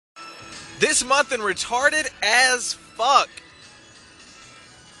This month in retarded as fuck.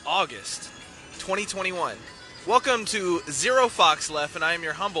 August 2021. Welcome to Zero Fox Left, and I am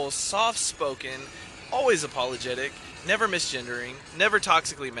your humble, soft-spoken, always apologetic, never misgendering, never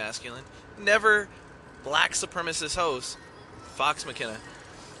toxically masculine, never black supremacist host, Fox McKenna.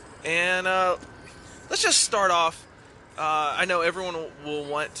 And let's just start off. I know everyone will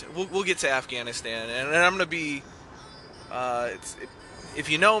want. We'll get to Afghanistan, and I'm gonna be. If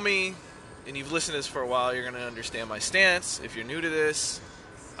you know me and you've listened to this for a while, you're gonna understand my stance. If you're new to this,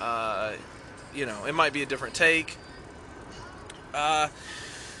 it might be a different take. But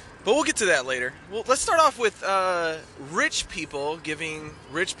we'll get to that later. Well, let's start off with rich people giving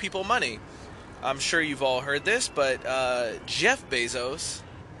rich people money. I'm sure you've all heard this, but Jeff Bezos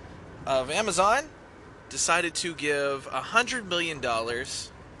of Amazon decided to give $100 million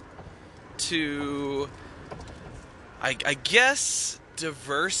to, I guess,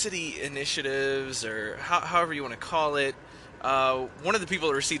 diversity initiatives, or however you want to call it. One of the people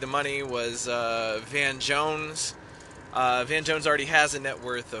that received the money was Van Jones. Van Jones already has a net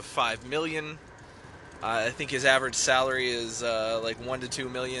worth of $5 million. I think his average salary is like $1 to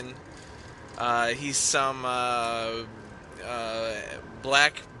 $2 million. He's some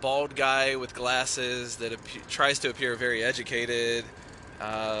black bald guy with glasses that tries to appear very educated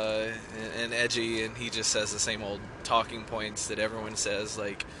and edgy, and he just says the same old talking points that everyone says.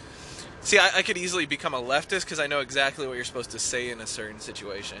 Like, see, I could easily become a leftist because I know exactly what you're supposed to say in a certain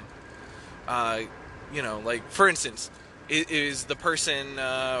situation. Like, for instance, is the person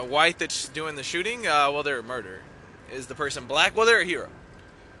white that's doing the shooting? Well, they're a murderer. Is the person black? Well, they're a hero.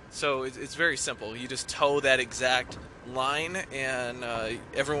 So it's very simple. You just toe that exact line, and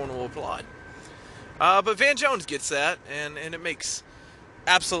everyone will applaud. But Van Jones gets that, and it makes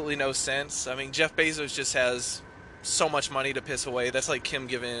absolutely no sense. I mean, Jeff Bezos just has so much money to piss away. That's like him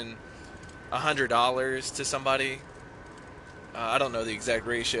giving $100 to somebody. I don't know the exact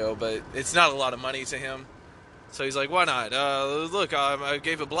ratio, but it's not a lot of money to him. So he's like, why not? Look, I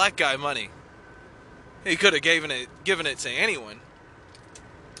gave a black guy money. He could have given it to anyone.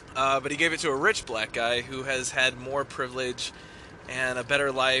 But he gave it to a rich black guy who has had more privilege and a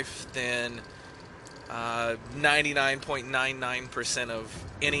better life than 99.99% of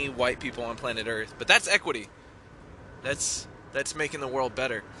any white people on planet Earth. But that's equity. That's making the world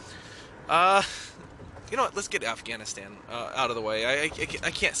better. You know what? Let's get Afghanistan out of the way. I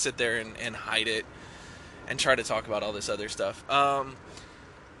can't sit there and hide it and try to talk about all this other stuff.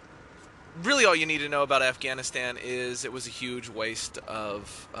 Really, all you need to know about Afghanistan is it was a huge waste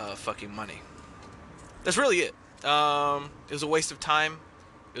of fucking money. That's really it. It was a waste of time.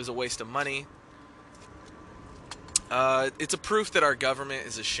 It was a waste of money. It's a proof that our government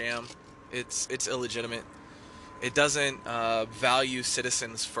is a sham. It's illegitimate. It doesn't value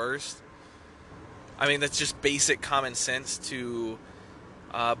citizens first. I mean, that's just basic common sense to,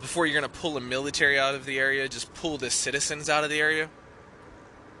 before you're going to pull the military out of the area, just pull the citizens out of the area.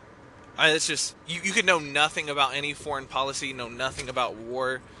 It's just, you could know nothing about any foreign policy, know nothing about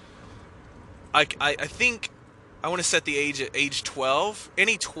war. I think I want to set the age at age 12.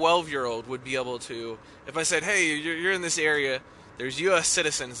 Any 12-year-old would be able to, if I said, hey, you're in this area, there's U.S.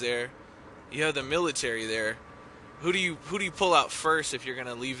 citizens there, you have the military there, who do you pull out first if you're going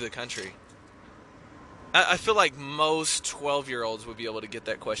to leave the country? I feel like most 12-year-olds would be able to get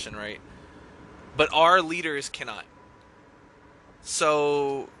that question right. But our leaders cannot.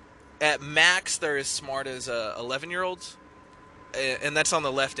 So at max, they're as smart as 11-year-olds, and that's on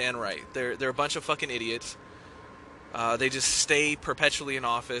the left and right. They're a bunch of fucking idiots. They just stay perpetually in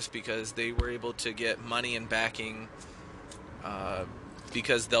office because they were able to get money and backing,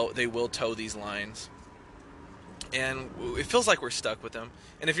 because they will toe these lines. And it feels like we're stuck with them.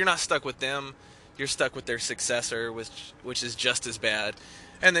 And if you're not stuck with them, you're stuck with their successor, which is just as bad.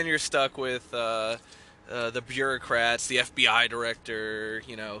 And then you're stuck with the bureaucrats, the FBI director,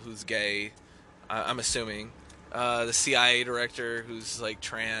 who's gay, I'm assuming, the CIA director who's like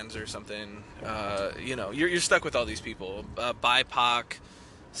trans or something. You're stuck with all these people, BIPOC,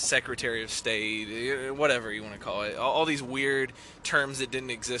 Secretary of State, whatever you want to call it, all these weird terms that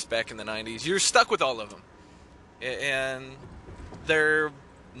didn't exist back in the 90s. You're stuck with all of them, and they're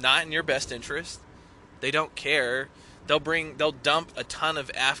not in your best interest. They don't care. They'll dump a ton of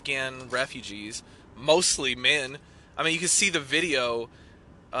Afghan refugees, mostly men. I mean, you can see the video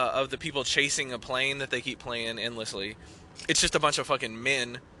of the people chasing a plane that they keep playing endlessly. It's just a bunch of fucking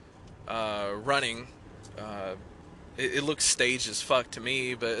men running. It looks staged as fuck to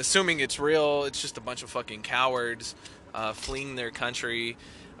me, but assuming it's real, it's just a bunch of fucking cowards fleeing their country.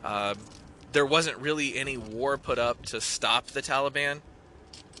 There wasn't really any war put up to stop the Taliban.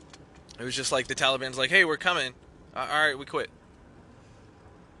 It was just like the Taliban's like, hey, we're coming. All right, we quit.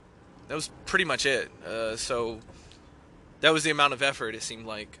 That was pretty much it. So that was the amount of effort it seemed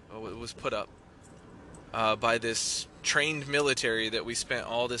like it was put up by this trained military that we spent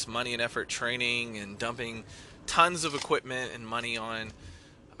all this money and effort training and dumping tons of equipment and money on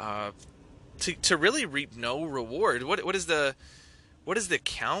uh, to really reap no reward. What is the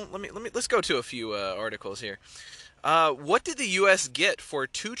count? Let's go to a few articles here. What did the U.S. get for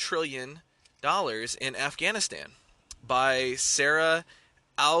 $2 trillion in Afghanistan? By Sarah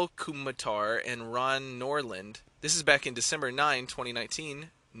Al-Kumatar and Ron Norland. This is back in December 9,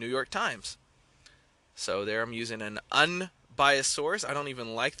 2019, New York Times. So there I'm using an unbiased source. I don't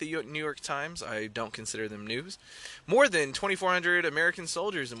even like the New York Times. I don't consider them news. More than 2,400 American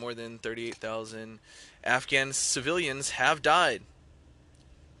soldiers and more than 38,000 Afghan civilians have died.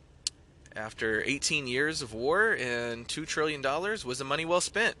 After 18 years of war and $2 trillion, was the money well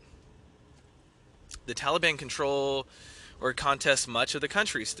spent? The Taliban control or contest much of the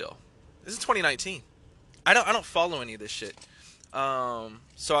country still. This is 2019. I don't follow any of this shit. So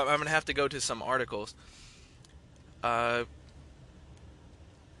I'm gonna have to go to some articles. 10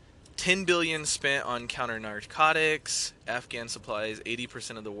 billion spent on counter narcotics. Afghan supplies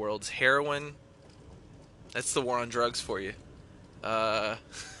 80% of the world's heroin. That's the war on drugs for you.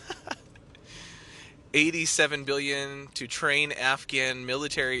 87 billion to train Afghan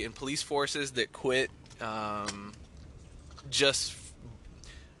military and police forces that quit. Just,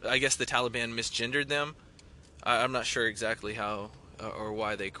 I guess the Taliban misgendered them. I'm not sure exactly how or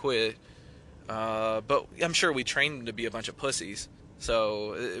why they quit, but I'm sure we trained them to be a bunch of pussies.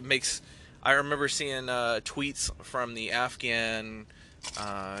 So it makes. I remember seeing tweets from the Afghan,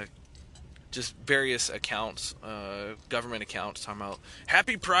 just various accounts, government accounts, talking about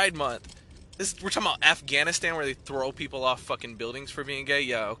Happy Pride Month. We're talking about Afghanistan, where they throw people off fucking buildings for being gay.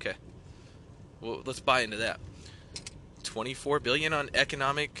 Yeah, okay. Well, let's buy into that. 24 billion on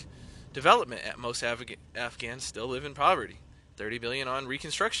economic development. Most Afghans still live in poverty. 30 billion on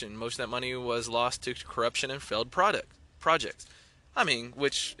reconstruction. Most of that money was lost to corruption and failed projects. I mean,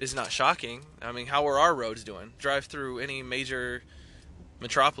 which is not shocking. I mean, how are our roads doing? Drive through any major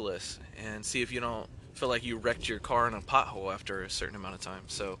metropolis and see if you don't feel like you wrecked your car in a pothole after a certain amount of time.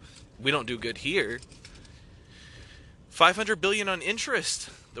 So we don't do good here. 500 billion on interest.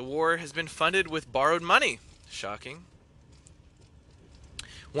 The war has been funded with borrowed money. Shocking.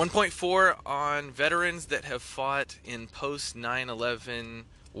 1.4 on veterans that have fought in post 9/11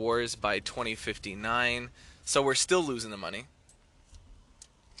 wars by 2059. So we're still losing the money.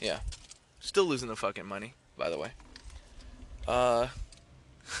 Yeah. Still losing the fucking money, by the way.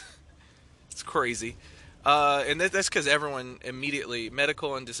 It's crazy. And that's because everyone immediately,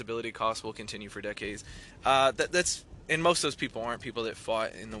 medical and disability costs will continue for decades. That's and most of those people aren't people that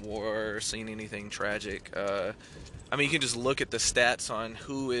fought in the war or seen anything tragic. I mean, you can just look at the stats on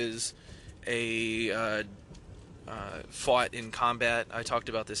who is fought in combat. I talked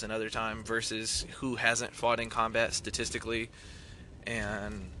about this another time versus who hasn't fought in combat statistically,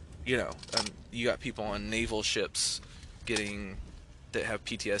 and you got people on naval ships that have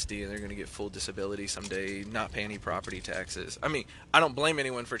PTSD and they're going to get full disability someday, not pay any property taxes. I mean, I don't blame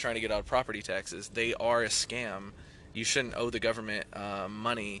anyone for trying to get out of property taxes. They are a scam. You shouldn't owe the government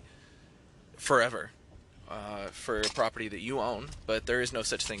money forever for property that you own, but there is no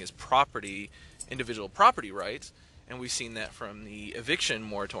such thing as individual property rights, and we've seen that from the eviction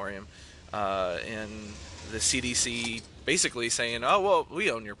moratorium and the CDC basically saying, oh, well,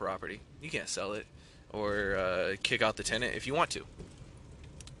 we own your property. You can't sell it or kick out the tenant if you want to.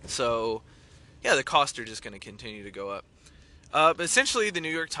 So, yeah, the costs are just going to continue to go up. But essentially, the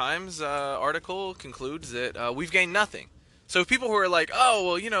New York Times article concludes that we've gained nothing. So people who are like,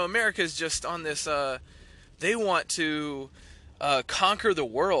 oh, well, America's just on this, they want to conquer the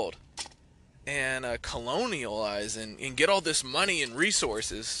world and colonialize and get all this money and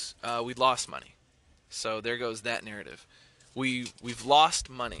resources, we lost money. So there goes that narrative. We've lost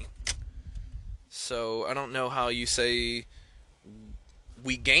money. So I don't know how you say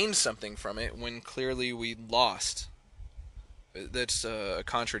we gained something from it when clearly we lost. That's a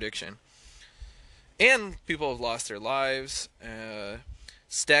contradiction. And people have lost their lives.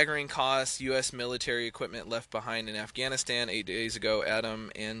 Staggering costs. U.S. military equipment left behind in Afghanistan. 8 days ago,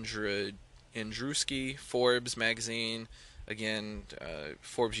 Adam Andruski, Forbes magazine. Again,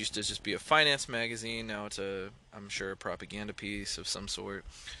 Forbes used to just be a finance magazine. Now it's I'm sure, a propaganda piece of some sort.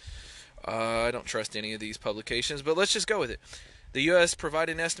 I don't trust any of these publications, but let's just go with it. The U.S.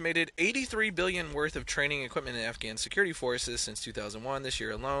 provided an estimated $83 billion worth of training equipment in Afghan security forces since 2001. This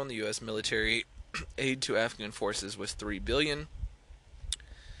year alone, the U.S. military aid to Afghan forces was $3 billion.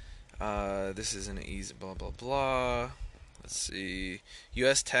 This is an easy blah blah blah. Let's see.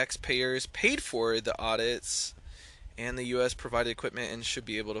 U.S. taxpayers paid for the audits, and the U.S. provided equipment and should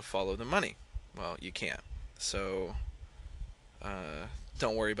be able to follow the money. Well, you can't. So,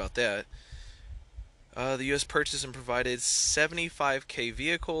 don't worry about that. The U.S. purchased and provided 75K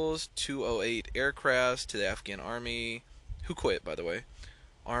vehicles, 208 aircrafts to the Afghan army, who quit, by the way.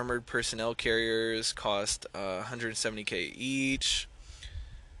 Armored personnel carriers cost 170K each.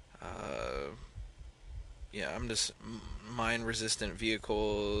 Yeah, I'm just mine-resistant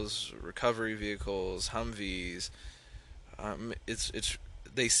vehicles, recovery vehicles, Humvees. The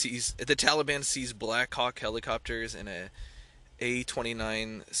Taliban seized Black Hawk helicopters and a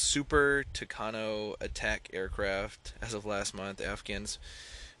A-29 Super Tucano attack aircraft as of last month. The Afghans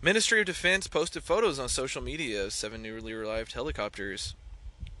Ministry of Defense posted photos on social media of 7 newly revived helicopters.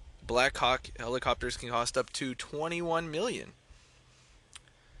 Black Hawk helicopters can cost up to $21 million.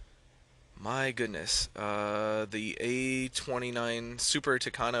 My goodness. The A-29 Super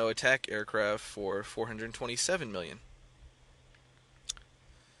Tucano attack aircraft for $427 million.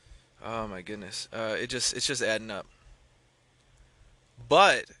 Oh my goodness. It's just adding up.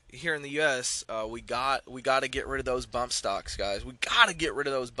 But here in the U.S., we got to get rid of those bump stocks, guys. We got to get rid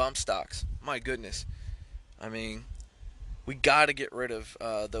of those bump stocks. My goodness. I mean, we got to get rid of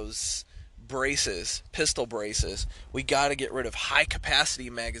those braces, pistol braces. We got to get rid of high-capacity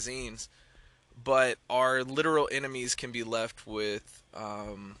magazines. But our literal enemies can be left with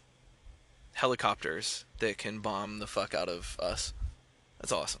helicopters that can bomb the fuck out of us.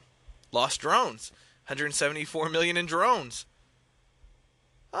 That's awesome. Lost drones. $174 million in drones.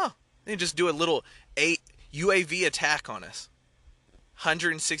 Oh, they just do a little UAV attack on us.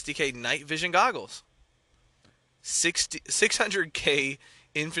 160K night vision goggles. 600K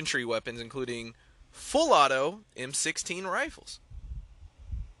infantry weapons, including full auto M16 rifles.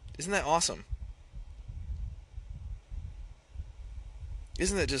 Isn't that awesome?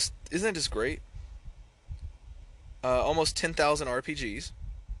 Isn't that just great? Almost 10,000 RPGs.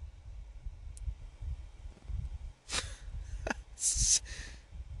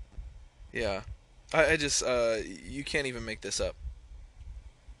 Yeah. I just, you can't even make this up.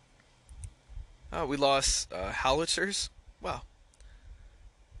 Oh, we lost howitzers? Wow.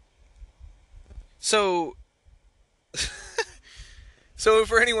 So, so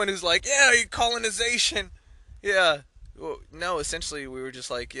for anyone who's like, yeah, colonization. Yeah. Well, no, essentially we were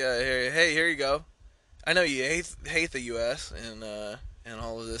just like, yeah, hey, here you go. I know you hate the U.S. and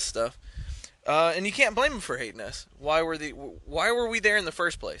all of this stuff. And you can't blame them for hating us. Why were we there in the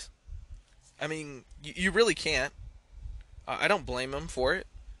first place? I mean, you really can't. I don't blame them for it.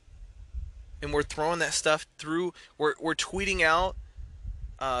 And we're throwing that stuff through. We're tweeting out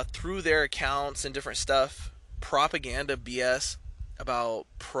through their accounts and different stuff, propaganda BS about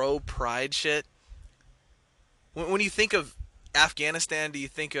pro-pride shit. When you think of Afghanistan, do you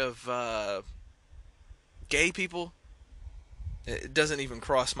think of gay people? It doesn't even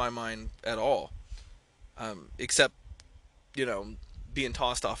cross my mind at all. Except, being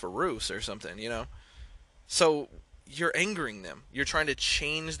tossed off a roof or something, So you're angering them. You're trying to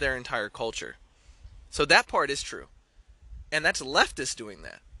change their entire culture. So that part is true. And that's leftists doing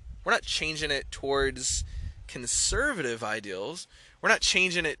that. We're not changing it towards conservative ideals. We're not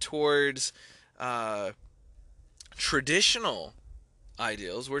changing it towards traditional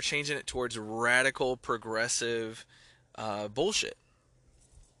ideals. We're changing it towards radical, progressive bullshit.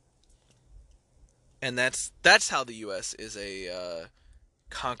 And that's how the U.S. is a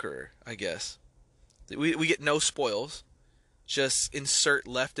conqueror, I guess. We get no spoils. Just insert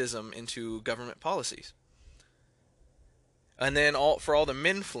leftism into government policies. And then for all the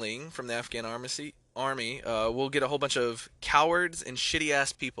men fleeing from the Afghan army, we'll get a whole bunch of cowards and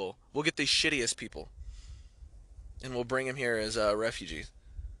shitty-ass people. We'll get the shittiest people. And we'll bring them here as refugees.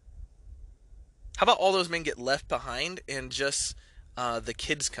 How about all those men get left behind and just the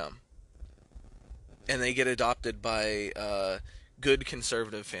kids come? And they get adopted by good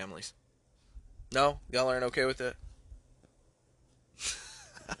conservative families. No? Y'all aren't okay with it?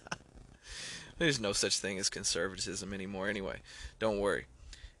 There's no such thing as conservatism anymore anyway. Don't worry.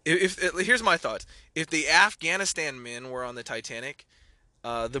 Here's my thoughts. If the Afghanistan men were on the Titanic,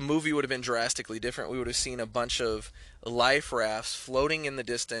 the movie would have been drastically different. We would have seen a bunch of life rafts floating in the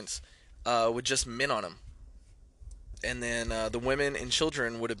distance with just men on them. And then the women and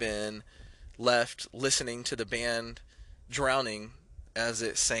children would have been left listening to the band drowning as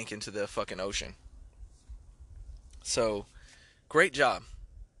it sank into the fucking ocean. So, great job.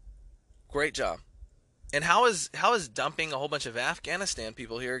 Great job. And how is dumping a whole bunch of Afghanistan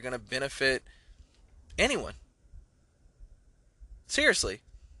people here going to benefit anyone? Seriously.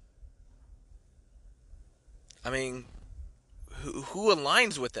 I mean, who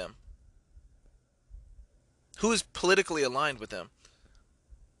aligns with them? Who is politically aligned with them?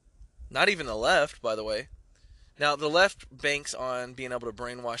 Not even the left, by the way. Now, the left banks on being able to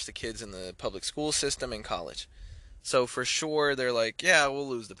brainwash the kids in the public school system and college. So for sure, they're like, yeah, we'll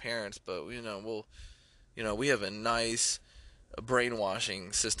lose the parents, but we have a nice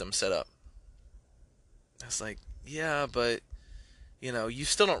brainwashing system set up. It's like, yeah, but you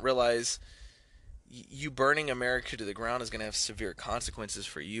still don't realize you burning America to the ground is going to have severe consequences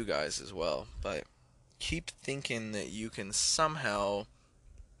for you guys as well. But keep thinking that you can somehow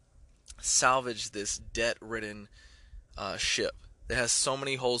salvage this debt-ridden ship that has so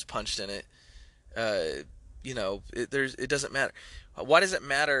many holes punched in it. It doesn't matter. Why does it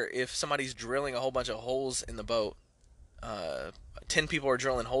matter if somebody's drilling a whole bunch of holes in the boat? 10 people are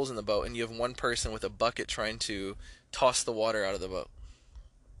drilling holes in the boat, and you have one person with a bucket trying to toss the water out of the boat.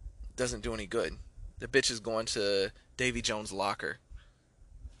 It doesn't do any good. The bitch is going to Davy Jones' locker.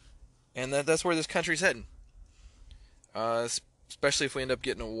 And that's where this country's heading. Especially if we end up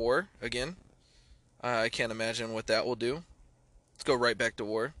getting a war again. I can't imagine what that will do. Let's go right back to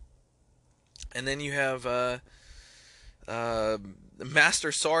war. And then you have the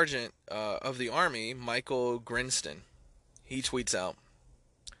Master Sergeant of the Army, Michael Grinston. He tweets out,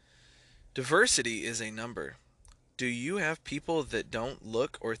 "Diversity is a number. Do you have people that don't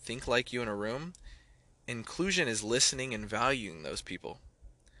look or think like you in a room? Inclusion is listening and valuing those people.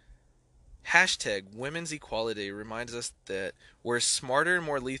 Hashtag Women's Equality reminds us that we're smarter and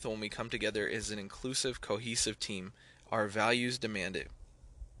more lethal when we come together as an inclusive, cohesive team. Our values demand it."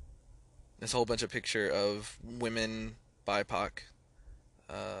 This whole bunch of picture of women, BIPOC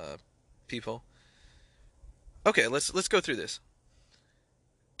people. Okay, let's go through this.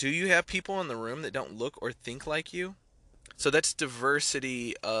 Do you have people in the room that don't look or think like you? So that's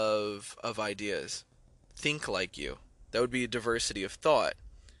diversity of ideas. Think like you. That would be a diversity of thought.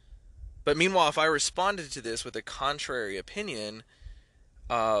 But meanwhile, if I responded to this with a contrary opinion,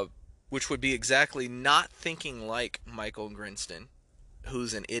 which would be exactly not thinking like Michael Grinston,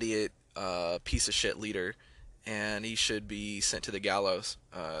 who's an idiot, piece of shit leader, and he should be sent to the gallows.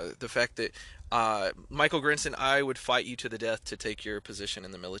 The fact that Michael Grinston, I would fight you to the death to take your position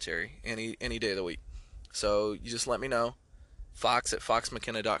in the military any day of the week. So you just let me know. Fox at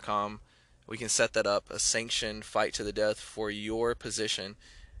foxmckenna.com. We can set that up, a sanctioned fight to the death for your position.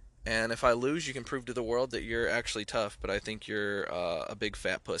 And if I lose, you can prove to the world that you're actually tough, but I think you're a big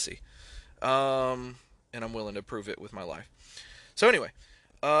fat pussy. And I'm willing to prove it with my life. So anyway,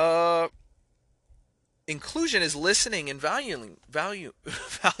 inclusion is listening and valuing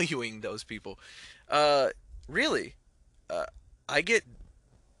those people. Really, I get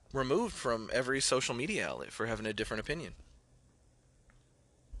removed from every social media outlet for having a different opinion.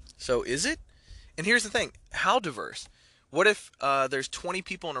 So is it? And here's the thing: how diverse? What if there's 20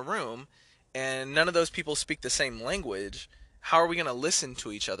 people in a room and none of those people speak the same language? How are we going to listen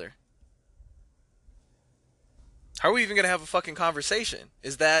to each other? How are we even going to have a fucking conversation?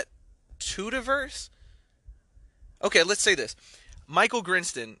 Is that too diverse? Okay, let's say this. Michael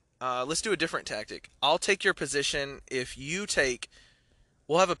Grinston, let's do a different tactic. I'll take your position if you take...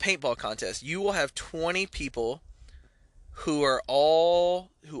 We'll have a paintball contest. You will have 20 people who all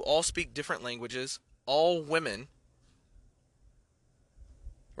speak different languages, all women,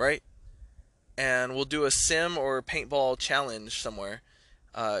 right? And we'll do a sim or paintball challenge somewhere,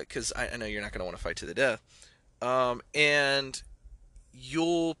 because I know you're not going to want to fight to the death. And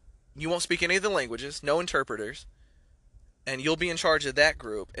you won't speak any of the languages, no interpreters, and you'll be in charge of that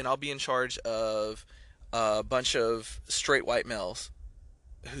group, and I'll be in charge of a bunch of straight white males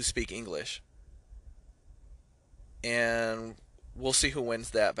who speak English. And we'll see who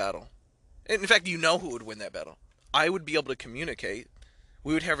wins that battle. In fact, you know who would win that battle. I would be able to communicate.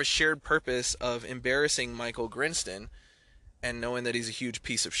 We would have a shared purpose of embarrassing Michael Grinston and knowing that he's a huge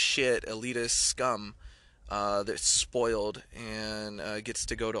piece of shit, elitist scum that's spoiled and gets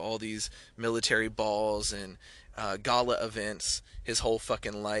to go to all these military balls and gala events his whole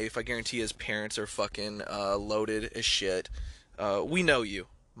fucking life. I guarantee his parents are fucking loaded as shit. We know you,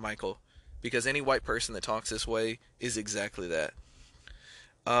 Michael, because any white person that talks this way is exactly that.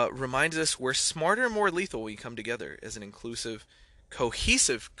 Reminds us we're smarter and more lethal when we come together as an inclusive,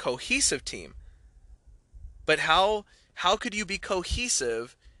 cohesive team. But how could you be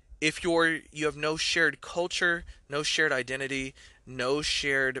cohesive if you have no shared culture, no shared identity, no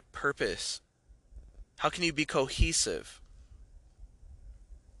shared purpose? How can you be cohesive?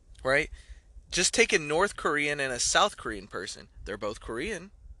 Right? Just take a North Korean and a South Korean person. They're both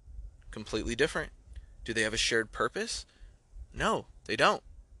Korean. Completely different. Do they have a shared purpose? No, they don't.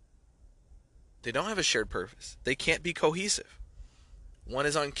 They don't have a shared purpose. They can't be cohesive. One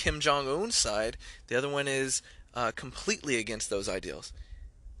is on Kim Jong Un's side. The other one is completely against those ideals.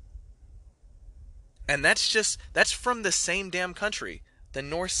 And that's from the same damn country, the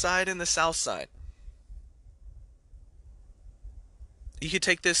North Side and the South Side. You could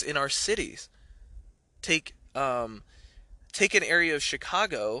take this in our cities. Take take an area of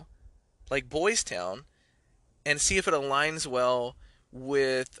Chicago, like Boys Town, and see if it aligns well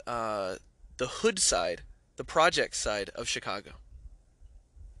with the hood side, the project side of Chicago.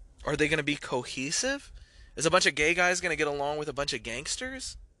 Are they going to be cohesive? Is a bunch of gay guys going to get along with a bunch of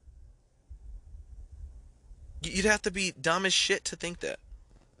gangsters? You'd have to be dumb as shit to think that.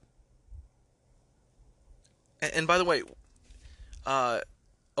 And by the way, a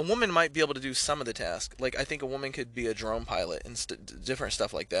woman might be able to do some of the task. Like, I think a woman could be a drone pilot and different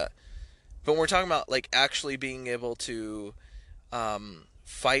stuff like that. But when we're talking about like actually being able to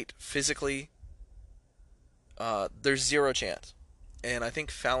fight physically, there's zero chance. And I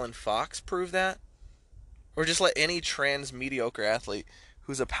think Fallon Fox proved that. Or just let any trans mediocre athlete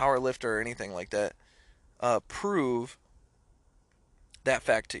who's a power lifter or anything like that prove that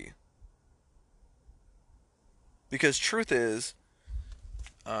fact to you. Because truth is,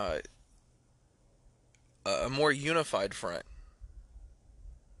 a more unified front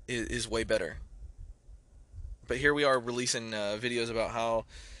is way better. But here we are releasing videos about how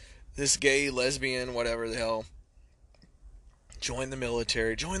this gay, lesbian, whatever the hell, join the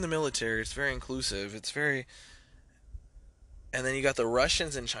military. Join the military. It's very inclusive. It's very... And then you got the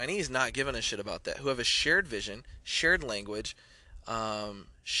Russians and Chinese not giving a shit about that, who have a shared vision, shared language,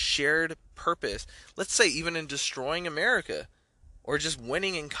 shared purpose. Let's say even in destroying America, or just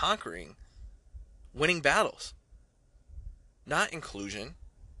winning and conquering, winning battles. Not inclusion.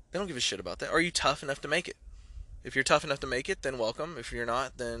 They don't give a shit about that. Are you tough enough to make it? If you're tough enough to make it, then welcome. If you're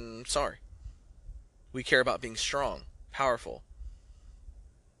not, then sorry. We care about being strong, powerful,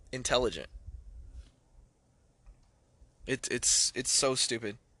 intelligent. It's so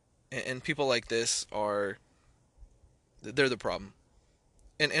stupid. And people like this they're the problem.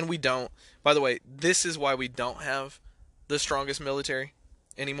 And we don't, by the way, this is why we don't have the strongest military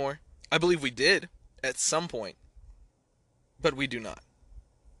anymore. I believe we did at some point, but we do not.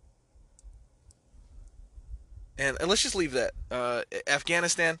 And let's just leave that.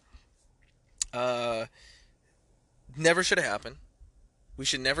 Afghanistan never should have happened. We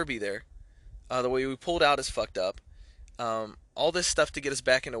should never be there. The way we pulled out is fucked up. All this stuff to get us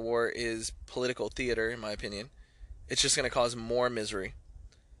back into war is political theater, in my opinion. It's just going to cause more misery.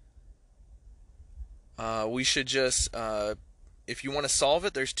 We should just, if you want to solve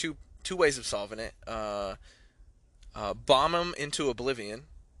it, there's two ways of solving it. Bomb them into oblivion,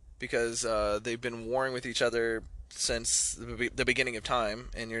 because they've been warring with each other since the beginning of time,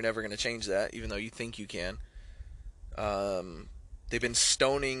 and you're never going to change that, even though you think you can. They've been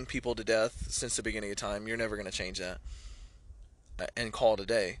stoning people to death since the beginning of time. You're never going to change that. And call it a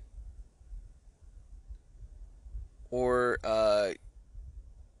day. Or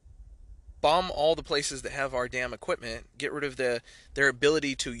bomb all the places that have our damn equipment. Get rid of their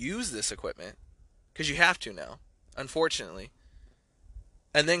ability to use this equipment, because you have to now, unfortunately.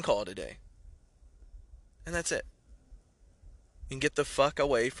 And then call it a day. And that's it. And get the fuck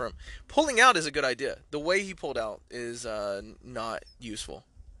away from... Pulling out is a good idea. The way he pulled out is not useful.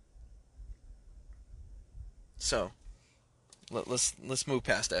 So, let's move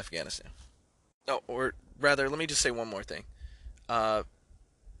past Afghanistan. Oh, or rather, let me just say one more thing.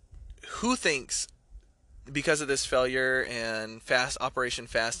 Who thinks, because of this failure and Operation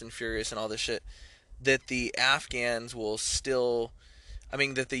Fast and Furious and all this shit, that the Afghans will still... I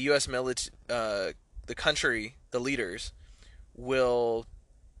mean, that the U.S. military, the country, the leaders, will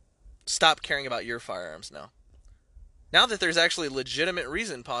stop caring about your firearms now? Now that there's actually legitimate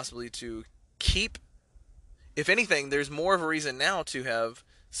reason possibly to keep... If anything, there's more of a reason now to have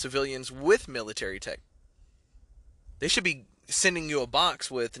civilians with military tech. They should be sending you a box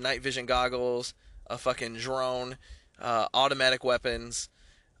with night vision goggles, a fucking drone, automatic weapons,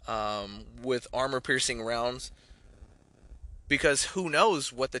 with armor-piercing rounds. Because who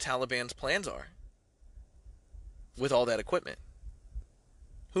knows what the Taliban's plans are with all that equipment.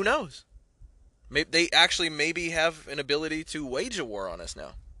 Who knows? Maybe they actually maybe have an ability to wage a war on us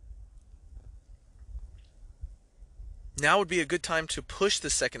now. Now would be a good time to push the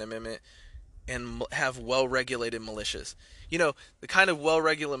Second Amendment and have well-regulated militias. You know, the kind of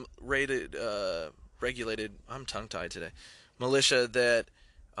well-regulated, I'm tongue-tied today, militia that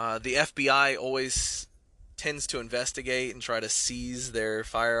the FBI always tends to investigate and try to seize their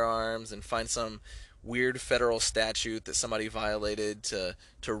firearms and find some weird federal statute that somebody violated to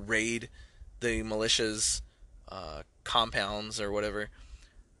raid the militias, compounds or whatever,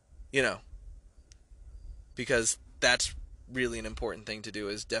 you know, because that's really an important thing to do,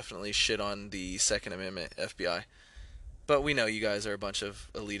 is definitely shit on the Second Amendment FBI. But we know you guys are a bunch of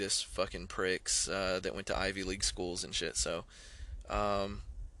elitist fucking pricks that went to Ivy League schools and shit, so um,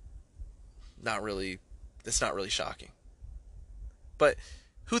 not really, it's not really shocking. But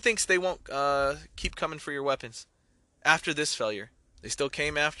who thinks they won't keep coming for your weapons after this failure? They still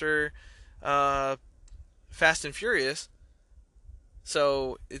came after uh, Fast and Furious,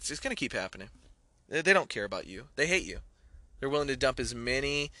 so it's going to keep happening. They don't care about you. They hate you. They're willing to dump as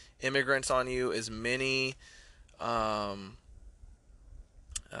many immigrants on you, as many, um,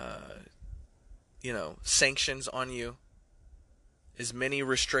 uh, sanctions on you, as many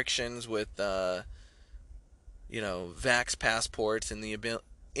restrictions with, vax passports and the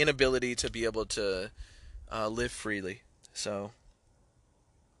inability to be able to live freely. So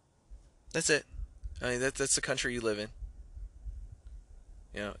that's it. I mean, that's the country you live in.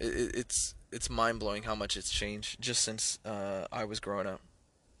 It's mind blowing how much it's changed just since I was growing up.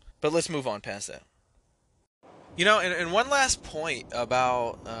 But let's move on past that. And one last point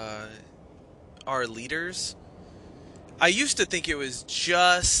about our leaders. I used to think it was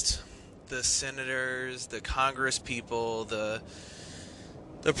just the senators, the Congress people, the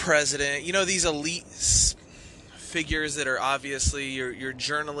president. These elite figures that are obviously your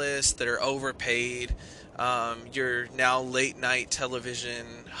journalists that are overpaid. Your now late night television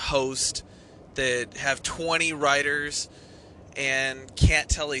host that have 20 writers and can't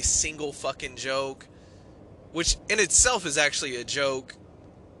tell a single fucking joke, which in itself is actually a joke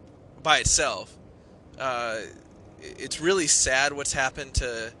by itself. It's really sad what's happened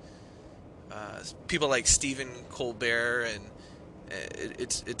to people like Stephen Colbert and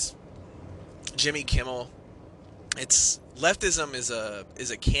it's Jimmy Kimmel. It's leftism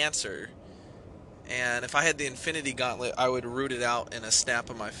is a cancer, and if I had the Infinity Gauntlet, I would root it out in a snap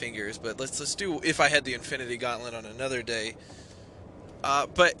of my fingers. But let's do if I had the Infinity Gauntlet on another day.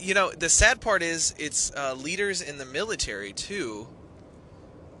 But the sad part is it's leaders in the military too,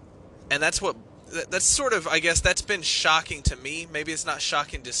 and that's sort of, I guess that's been shocking to me. Maybe it's not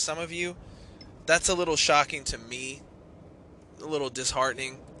shocking to some of you. That's a little shocking to me, a little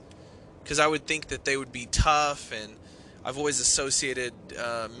disheartening, because I would think that they would be tough, and I've always associated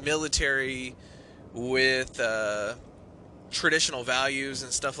military with traditional values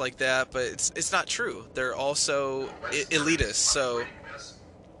and stuff like that, but it's not true. They're also elitist, so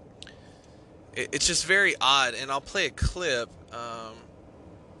it's just very odd. And I'll play a clip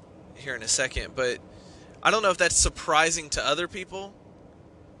here in a second, but I don't know if that's surprising to other people,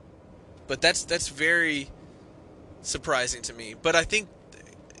 but that's very surprising to me. But I think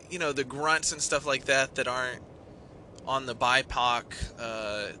the grunts and stuff like that aren't on the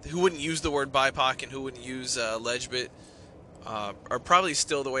BIPOC, who wouldn't use the word BIPOC and who wouldn't use Legbit, are probably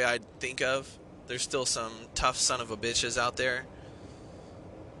still the way I think of. There's still some tough son of a bitches out there.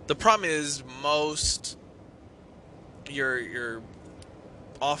 The problem is most your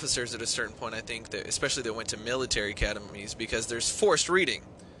officers at a certain point, I think, that especially that went to military academies, because there's forced reading.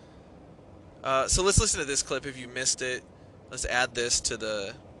 So let's listen to this clip if you missed it. Let's add this to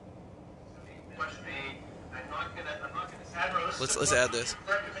the... Let's add this.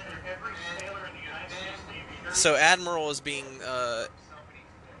 So Admiral is being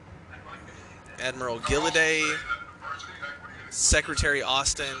Admiral Gilliday, Secretary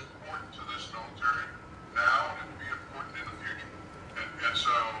Austin.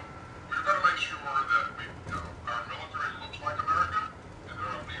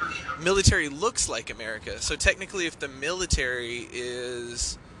 Military looks like America. So technically, if the military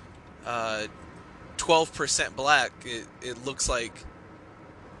is 12% black, it looks like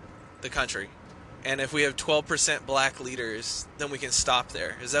the country. And if we have 12% black leaders, then we can stop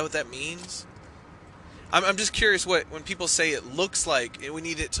there. Is that what that means? I'm just curious, when people say it looks like, we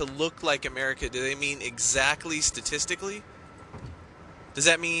need it to look like America, do they mean exactly statistically? Does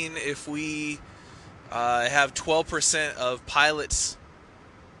that mean if we have 12% of pilots,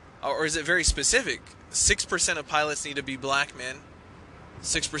 or is it very specific? 6% of pilots need to be black men.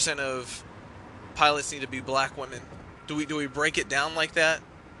 6% of pilots need to be black women. Do we break it down like that?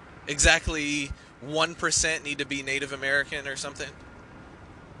 Exactly 1% need to be Native American or something?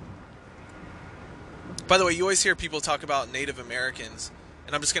 By the way, you always hear people talk about Native Americans,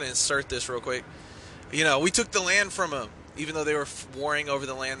 and I'm just going to insert this real quick. We took the land from them, even though they were warring over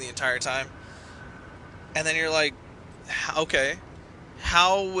the land the entire time. And then you're like, okay,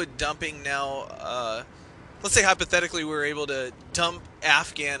 how would dumping now, let's say hypothetically we were able to dump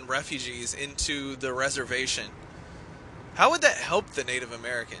Afghan refugees into the reservation. How would that help the Native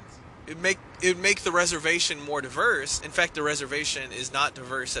Americans? it would make the reservation more diverse. In fact, the reservation is not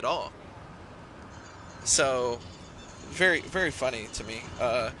diverse at all. So, very very funny to me.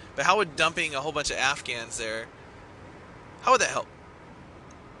 But how would dumping a whole bunch of Afghans there? How would that help?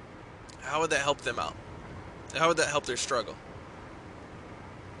 How would that help them out? How would that help their struggle?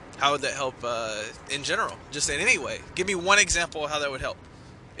 How would that help in general? Just in any way. Give me one example of how that would help.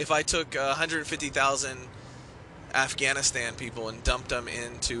 If I took 150,000 Afghanistan people and dumped them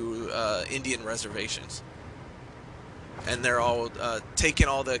into Indian reservations, and they're all taking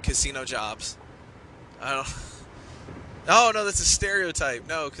all the casino jobs. I don't. Oh no, that's a stereotype.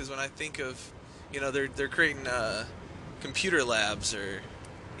 No, because when I think of, they're creating computer labs or,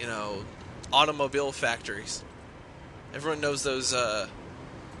 automobile factories. Everyone knows those.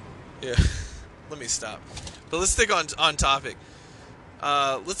 Yeah. Let me stop. But let's stick on topic.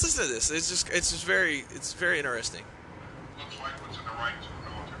 Let's listen to this. It's very interesting. Looks like what's in the right to the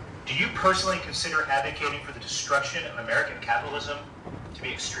military. Do you personally consider advocating for the destruction of American capitalism to be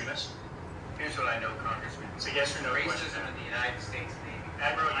extremist? Here's what I know, Congressman. It's a yes or no question. Racism in the United States Navy.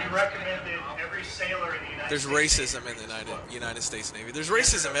 Admiral, you recommended every sailor in the United There's States racism Navy in the United States Navy. There's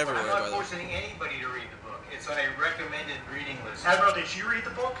racism everywhere, I'm by not the way. forcing anybody to read the book. It's on a recommended reading list. Admiral, did you read the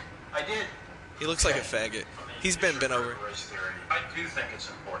book? I did. He looks like a faggot. He's been bent over. Race theory. I do think it's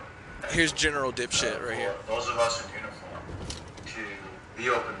important. Here's General Dipshit right here. For those of us in uniform to be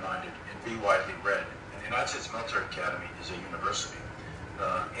open-minded and be widely read. And the United States Military Academy is a university.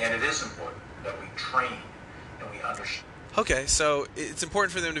 And it is important that we train and we understand. Okay, so it's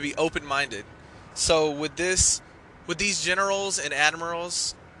important for them to be open-minded. So would these generals and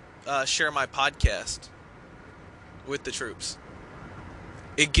admirals share my podcast with the troops?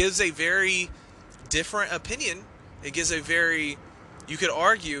 It gives a very different opinion. It gives a very, you could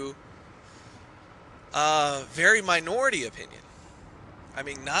argue, very minority opinion. I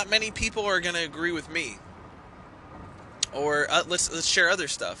mean, not many people are going to agree with me. Or let's share other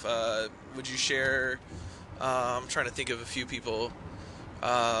stuff. Would you share? I'm trying to think of a few people.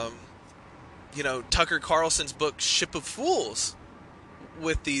 Tucker Carlson's book "Ship of Fools"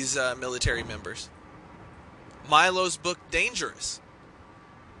 with these military members. Milo's book "Dangerous."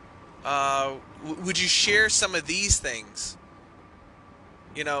 Would you share some of these things?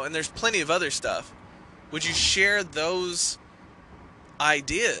 And there's plenty of other stuff. Would you share those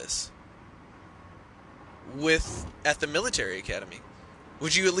ideas at the military academy?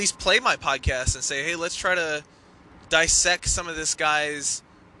 Would you at least play my podcast and say, hey, let's try to dissect some of this guy's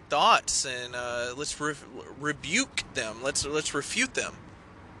thoughts and let's rebuke them. Let's refute them.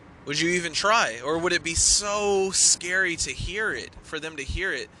 Would you even try? Or would it be so scary to hear it, for them to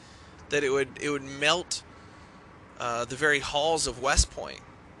hear it, that it would melt the very halls of West Point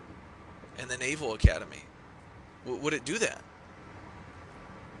and the Naval Academy? Would it do that?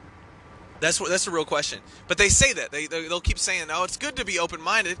 That's the real question. But they say that. They'll keep saying, oh, it's good to be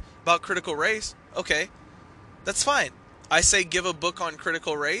open-minded about critical race. Okay, that's fine. I say give a book on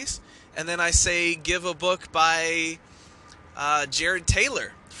critical race, and then I say give a book by Jared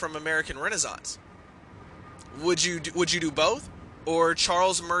Taylor from American Renaissance. Would you do both? Or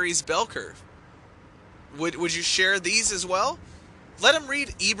Charles Murray's Bell Curve? Would you share these as well? Let him read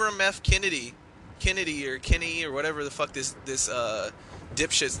Ibram F. Kennedy or Kenny or whatever the fuck this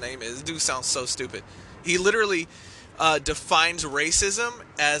dipshit's name is. This dude sounds so stupid. He literally defines racism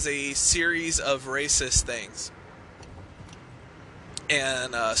as a series of racist things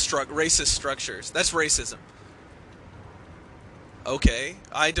and racist structures. That's racism. Okay,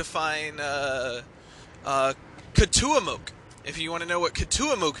 I define Katuamuk. If you want to know what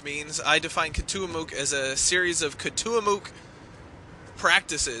Katuamuk means, I define Katuamuk as a series of Katuamuk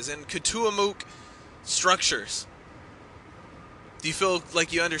practices and Katuamuk structures. Do you feel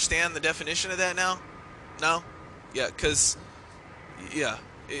like you understand the definition of that now? No? Yeah,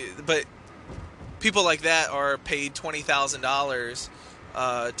 but people like that are paid $20,000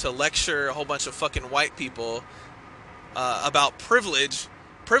 to lecture a whole bunch of fucking white people about privilege.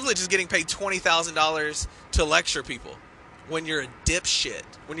 Privilege is getting paid $20,000 to lecture people when you're a dipshit,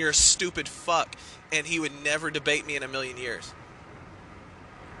 when you're a stupid fuck, and he would never debate me in a million years.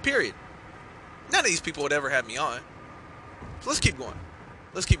 Period. None of these people would ever have me on. So let's keep going.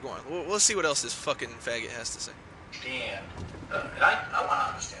 Let's see what else this fucking faggot has to say. And I want to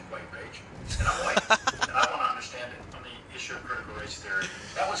understand white rage. And I'm white. And I want to understand it on the issue of critical race theory.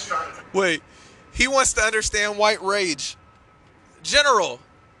 That was started. Wait. He wants to understand white rage. General,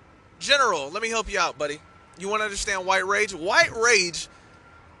 let me help you out, buddy. You want to understand white rage? White rage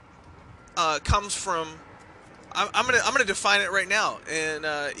comes from. I'm gonna define it right now, and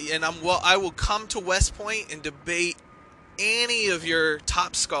I will come to West Point and debate any of your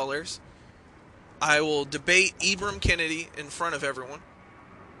top scholars. I will debate Ibram Kennedy in front of everyone.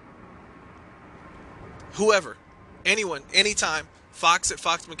 Whoever. Anyone. Anytime. Fox at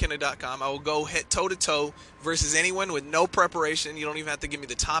foxmckenna.com. I will go head toe-to-toe versus anyone with no preparation. You don't even have to give me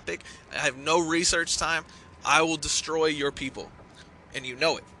the topic. I have no research time. I will destroy your people. And you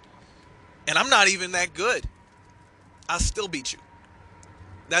know it. And I'm not even that good. I'll still beat you.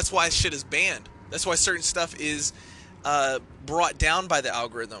 That's why shit is banned. That's why certain stuff is brought down by the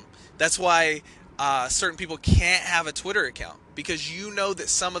algorithm. That's why certain people can't have a Twitter account. Because you know that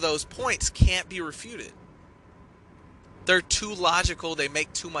some of those points can't be refuted. They're too logical. They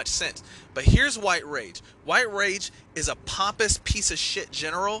make too much sense. But here's White Rage. White Rage is a pompous piece of shit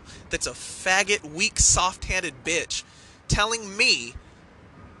general that's a faggot, weak, soft-handed bitch telling me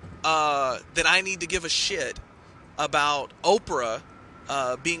that I need to give a shit about Oprah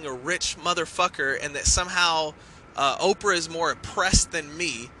being a rich motherfucker and that somehow Oprah is more oppressed than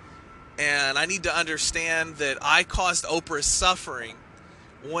me and I need to understand that I caused Oprah's suffering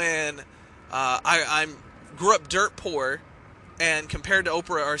when I grew up dirt poor and compared to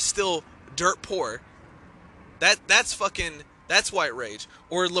Oprah are still dirt poor. That's White Rage.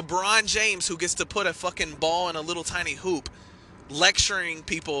 Or LeBron James, who gets to put a fucking ball in a little tiny hoop, lecturing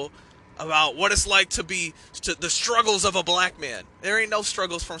people about what it's like to the struggles of a black man. There ain't no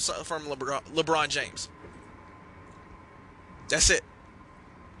struggles from LeBron James. That's it.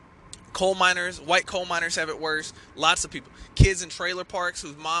 Coal miners, white coal miners have it worse. Lots of people. Kids in trailer parks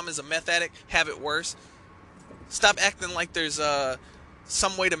whose mom is a meth addict have it worse. Stop acting like there's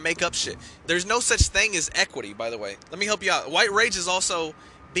some way to make up shit. There's no such thing as equity, by the way. Let me help you out. White Rage is also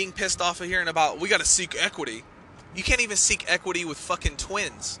being pissed off of hearing about, we gotta seek equity. You can't even seek equity with fucking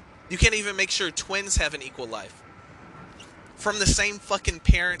twins. You can't even make sure twins have an equal life. From the same fucking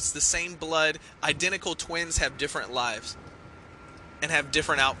parents, the same blood, identical twins have different lives. And have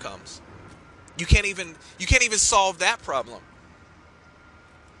different outcomes. You can't even solve that problem.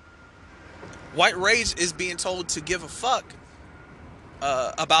 White Rage is being told to give a fuck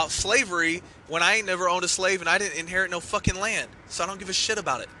about slavery when I ain't never owned a slave and I didn't inherit no fucking land. So I don't give a shit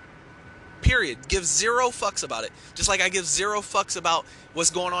about it. Period. Give zero fucks about it. Just like I give zero fucks about what's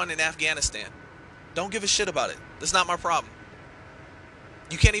going on in Afghanistan. Don't give a shit about it. That's not my problem.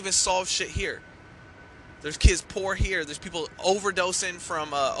 You can't even solve shit here. There's kids poor here. There's people overdosing from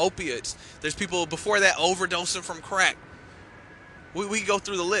opiates. There's people before that overdosing from crack. We go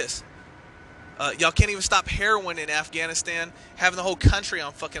through the list. Y'all can't even stop heroin in Afghanistan, having the whole country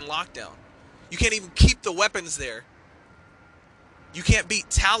on fucking lockdown. You can't even keep the weapons there. You can't beat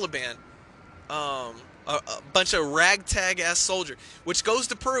Taliban. A bunch of ragtag ass soldier, which goes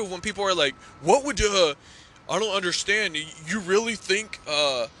to prove when people are like, what would I don't understand. You really think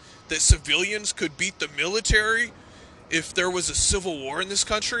that civilians could beat the military if there was a civil war in this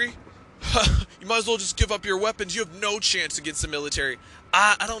country? You might as well just give up your weapons. You have no chance against the military.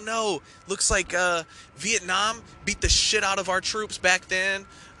 I don't know. Looks like Vietnam beat the shit out of our troops back then.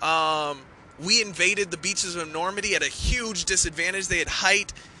 We invaded the beaches of Normandy at a huge disadvantage. They had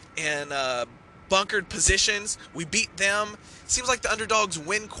height and bunkered positions. We beat them. Seems like the underdogs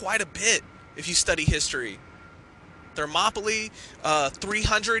win quite a bit if you study history. Thermopylae,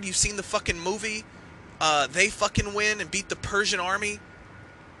 300, you've seen the fucking movie. They fucking win and beat the Persian army.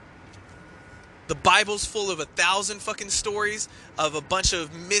 The Bible's full of 1,000 fucking stories of a bunch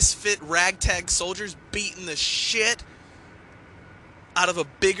of misfit ragtag soldiers beating the shit out of a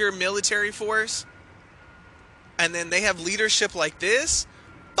bigger military force. And then they have leadership like this.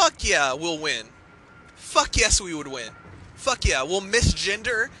 Fuck yeah, we'll win. Fuck yes, we would win. Fuck yeah, we'll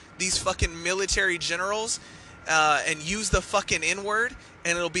misgender these fucking military generals and use the fucking N-word,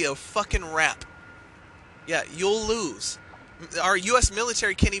 and it'll be a fucking wrap. Yeah, you'll lose. Our U.S.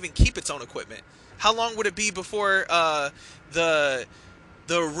 military can't even keep its own equipment. How long would it be before the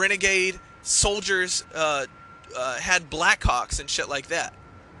renegade soldiers had Blackhawks and shit like that?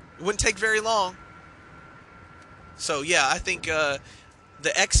 It wouldn't take very long. So yeah, I think the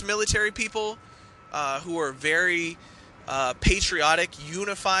ex-military people who are very patriotic,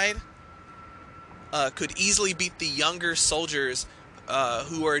 unified, could easily beat the younger soldiers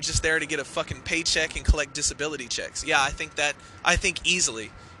who are just there to get a fucking paycheck and collect disability checks. Yeah, I think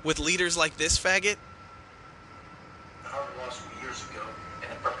easily. With leaders like this faggot. Harvard Law School years ago,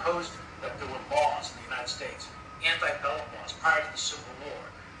 and it proposed that there were laws in the United States, antebellum laws prior to the Civil War,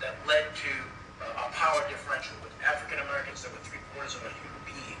 that led to a power differential with African Americans that were 3/4 of a human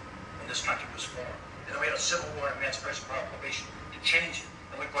being when this country was formed. And then we had a Civil War and Emancipation Proclamation to change it.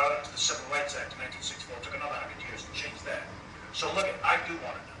 And we brought it up to the Civil Rights Act in 1964. It took another 100 years to change that. So look, I do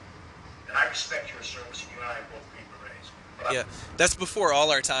want to know, and I respect your service, and you and I are both Green Berets. Yeah, that's before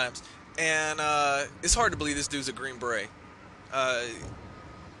all our times, and it's hard to believe this dude's a Green Beret. Uh,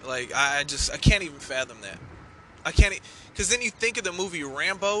 like I can't even fathom that. I can't, because then you think of the movie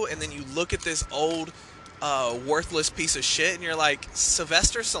Rambo, and then you look at this old, worthless piece of shit, and you're like,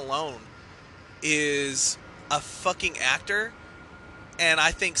 Sylvester Stallone is a fucking actor, and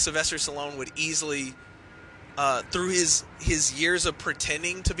I think Sylvester Stallone would easily, through his years of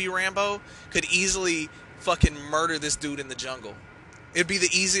pretending to be Rambo, could easily fucking murder this dude in the jungle. It'd be the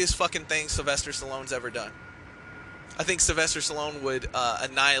easiest fucking thing Sylvester Stallone's ever done. I think Sylvester Stallone would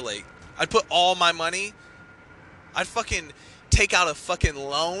annihilate. I'd put all my money. I'd fucking take out a fucking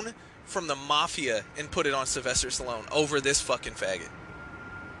loan from the mafia and put it on Sylvester Stallone over this fucking faggot.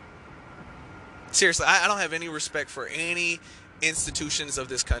 Seriously, I don't have any respect for any institutions of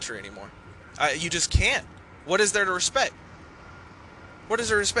this country anymore. You just can't. What is there to respect? What is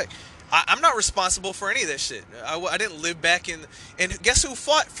there to respect? I'm not responsible for any of that shit. I didn't live back in... And guess who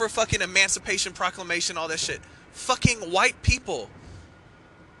fought for fucking Emancipation Proclamation, all that shit? Fucking white people.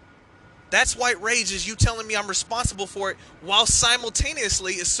 That's white rage, is you telling me I'm responsible for it while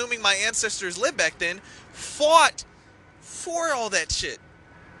simultaneously, assuming my ancestors lived back then, fought for all that shit.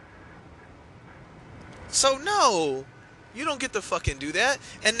 So no, you don't get to fucking do that.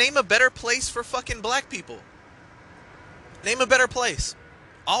 And name a better place for fucking black people. Name a better place.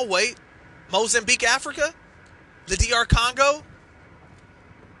 I'll wait. Mozambique, Africa? The DR Congo?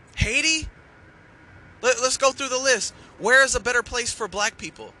 Haiti? Let's go through the list. Where is a better place for black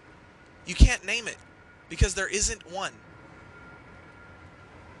people? You can't name it because there isn't one.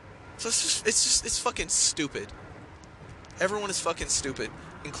 So it's fucking stupid. Everyone is fucking stupid,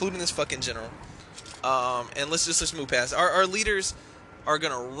 including this fucking general. And let's move past. Our leaders are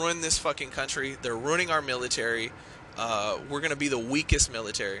gonna ruin this fucking country. They're ruining our military. We're gonna be the weakest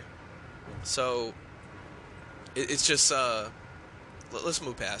military. So it's just let's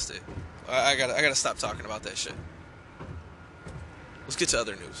move past it. I gotta stop talking about that shit. Let's get to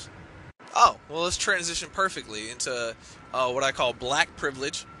other news. Oh, well, let's transition perfectly into what I call black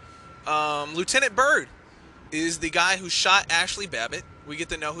privilege. Lieutenant Byrd is the guy who shot Ashley Babbitt. We get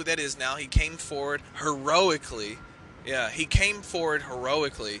to know who that is now. He came forward heroically. Yeah, he came forward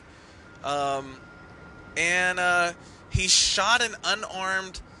heroically. And he shot an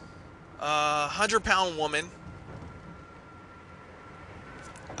unarmed 100-pound woman.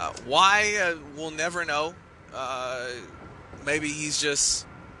 Why? We'll never know. Maybe he's just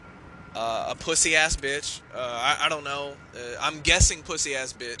a pussy-ass bitch. I don't know. I'm guessing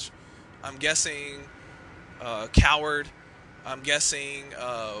pussy-ass bitch. I'm guessing coward. I'm guessing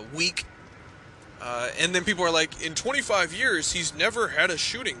weak. And then people are like, in 25 years, he's never had a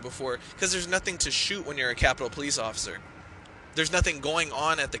shooting before. Because there's nothing to shoot when you're a Capitol Police officer. There's nothing going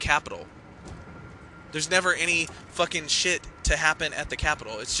on at the Capitol. There's never any fucking shit to happen at the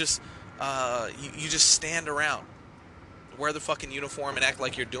Capitol. It's just, you just stand around. Wear the fucking uniform and act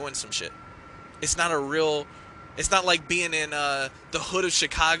like you're doing some shit. It's not like being in the hood of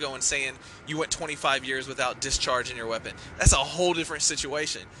Chicago and saying you went 25 years without discharging your weapon. That's a whole different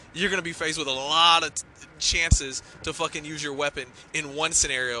situation. You're going to be faced with a lot of chances to fucking use your weapon in one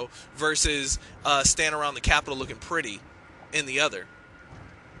scenario versus stand around the Capitol looking pretty in the other.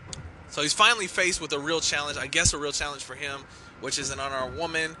 So he's finally faced with a real challenge, I guess a real challenge for him, which is an unarmed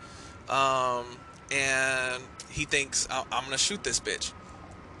woman. And he thinks, I'm going to shoot this bitch.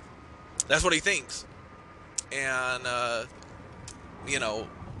 That's what he thinks. And,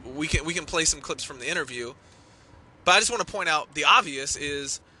 we can play some clips from the interview. But I just want to point out the obvious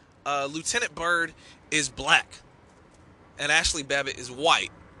is Lieutenant Byrd is black. And Ashley Babbitt is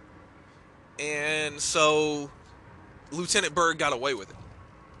white. And so Lieutenant Byrd got away with it.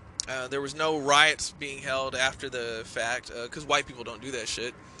 There was no riots being held after the fact, because white people don't do that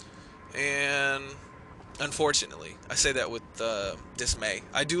shit. And unfortunately, I say that with dismay.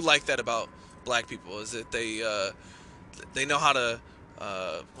 I do like that about black people, is that they know how to,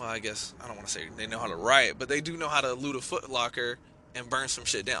 well, I guess, I don't want to say they know how to riot, but they do know how to loot a Foot Locker and burn some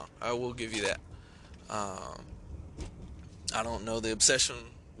shit down. I will give you that. I don't know the obsession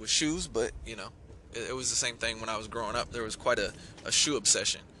with shoes, but, it was the same thing when I was growing up. There was quite a shoe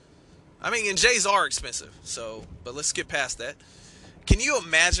obsession. I mean, and J's are expensive, but let's get past that. Can you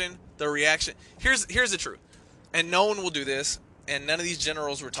imagine the reaction? Here's the truth, and no one will do this, and none of these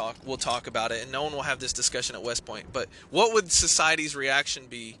generals will talk about it, and no one will have this discussion at West Point. But what would society's reaction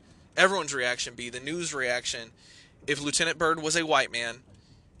be? Everyone's reaction be, the news reaction, if Lieutenant Byrd was a white man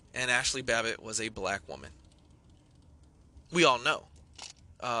and Ashley Babbitt was a black woman? We all know.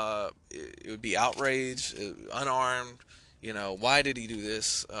 It would be outrage, unarmed, You know, why did he do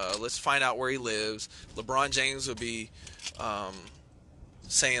this? Let's find out where he lives. LeBron James would be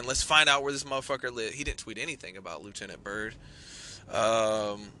saying, let's find out where this motherfucker lives. He didn't tweet anything about Lieutenant Byrd.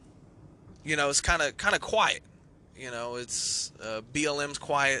 You know, it's kind of quiet. You know, it's BLM's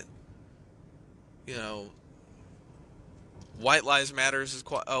quiet. You know, White Lives Matters is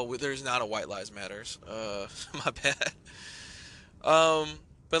quiet. Oh, there's not a White Lives Matters. My bad.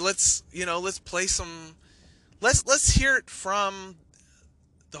 But let's play some. Let's hear it from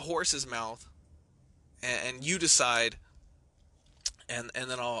the horse's mouth, and you decide. And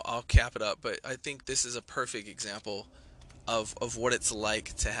then I'll cap it up. But I think this is a perfect example of what it's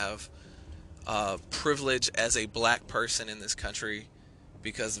like to have privilege as a black person in this country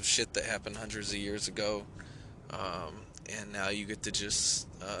because of shit that happened hundreds of years ago. And now you get to just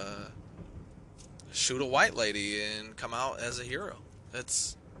shoot a white lady and come out as a hero.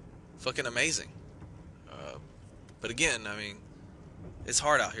 That's fucking amazing. But again, I mean, it's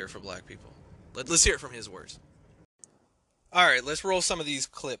hard out here for black people. Let's hear it from his words. All right, let's roll some of these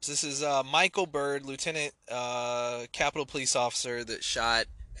clips. This is Michael Byrd, Lieutenant Capitol Police Officer that shot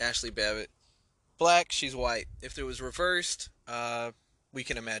Ashley Babbitt. Black, she's white. If it was reversed, we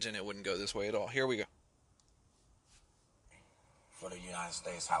can imagine it wouldn't go this way at all. Here we go. For the United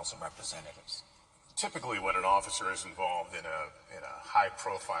States House of Representatives. Typically, when an officer is involved in a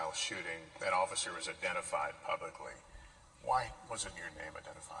high-profile shooting, that officer is identified publicly. Why wasn't your name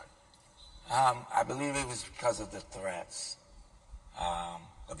identified? I believe it was because of the threats,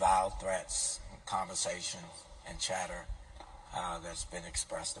 the vile threats, conversations, and chatter that's been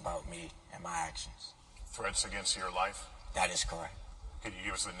expressed about me and my actions. Threats against your life? That is correct. Could you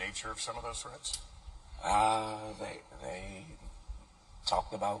give us the nature of some of those threats? They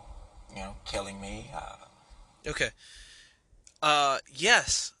talked about, killing me. Okay.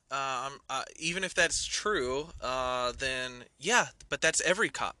 Yes. Even if that's true, then yeah, but that's every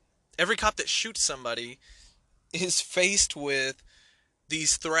cop. Every cop that shoots somebody is faced with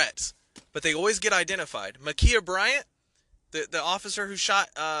these threats, but they always get identified. Ma'Khia Bryant, the officer who shot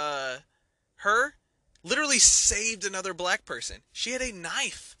her, literally saved another black person. She had a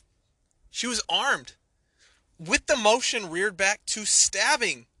knife. She was armed with the motion reared back to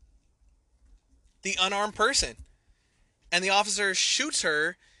stabbing the unarmed person. And the officer shoots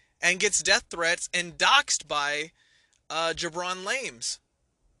her and gets death threats and doxxed by Jabron Lames.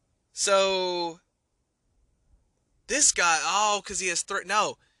 So this guy, because he has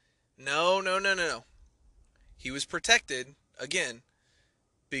No. He was protected, again,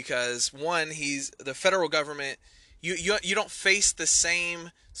 because one, he's the federal government. You don't face the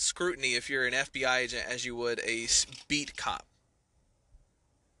same scrutiny if you're an FBI agent as you would a beat cop.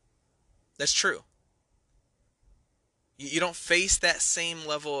 That's true. You don't face that same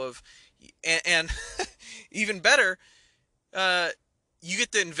level of, and even better, you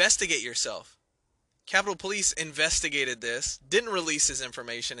get to investigate yourself. Capitol Police investigated this, didn't release his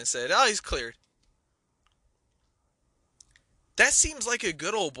information, and said, "Oh, he's cleared." That seems like a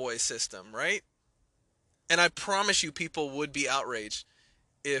good old boy system, right? And I promise you, people would be outraged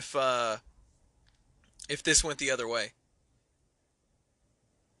if this went the other way.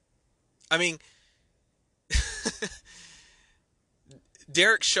 I mean,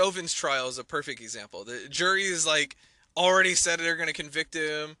 Derek Chauvin's trial is a perfect example. The jury is already said they're going to convict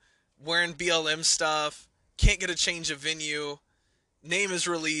him, wearing BLM stuff, can't get a change of venue, name is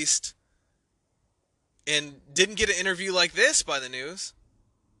released, and didn't get an interview like this by the news.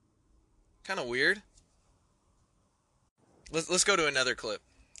 Kind of weird. Let's go to another clip.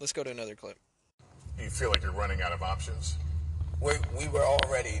 You feel like you're running out of options? We were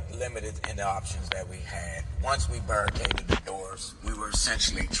already limited in the options that we had. Once we barricaded the doors, we were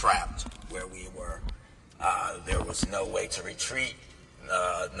essentially trapped where we were. There was no way to retreat,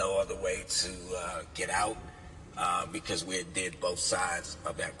 no other way to get out, because we did both sides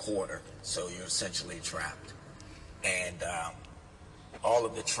of that quarter. So you're essentially trapped. And all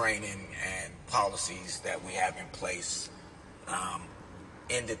of the training and policies that we have in place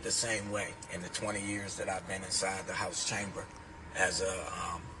ended the same way in the 20 years that I've been inside the House chamber as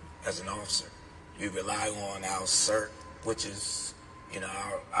an officer. We rely on our CERT, which is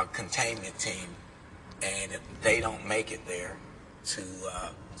our containment team, and if they don't make it there to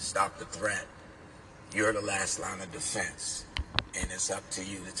stop the threat, you're the last line of defense, and it's up to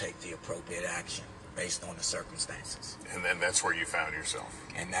you to take the appropriate action based on the circumstances. And then that's where you found yourself.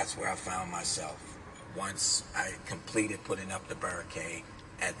 And that's where I found myself. Once I completed putting up the barricade,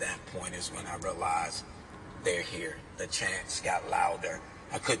 at that point is when I realized they're here. The chants got louder.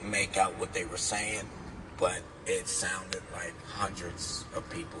 I couldn't make out what they were saying, but it sounded like hundreds of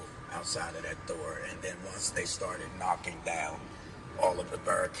people outside of that door. And then once they started knocking down all of the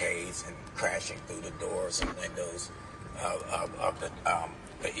barricades and crashing through the doors and windows of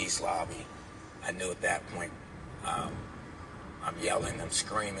the East Lobby, I knew at that point I'm yelling, I'm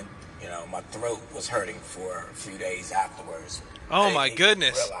screaming. You know, my throat was hurting for a few days afterwards. Oh I my didn't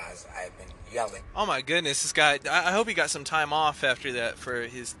goodness! even realize I had been yelling. Oh my goodness! This guy. I hope he got some time off after that for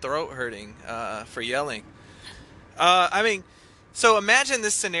his throat hurting for yelling. I mean, so imagine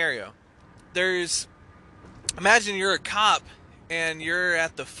this scenario. Imagine you're a cop and you're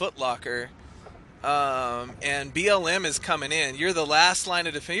at the Foot Locker, and BLM is coming in. You're the last line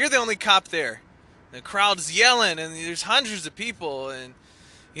of defense. You're the only cop there. The crowd's yelling, and there's hundreds of people, and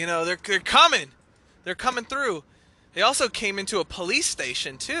you know they're coming. They're coming through. They also came into a police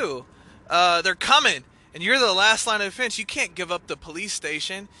station too. They're coming, and you're the last line of defense. You can't give up the police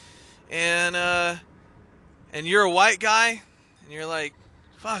station, and you're a white guy, and you're like,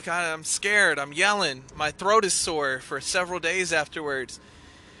 fuck, I'm scared. I'm yelling. My throat is sore for several days afterwards.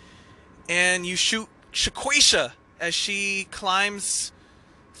 And you shoot Shaquisha as she climbs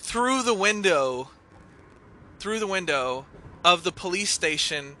through the window of the police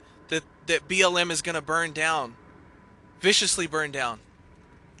station that BLM is going to burn down, viciously burn down,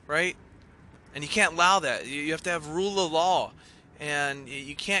 right? And you can't allow that. You have to have rule of law, and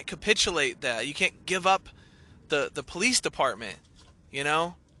you can't capitulate that. You can't give up the police department, you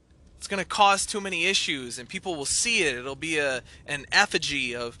know? It's going to cause too many issues, and people will see it. It'll be an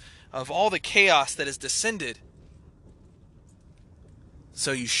effigy of all the chaos that has descended.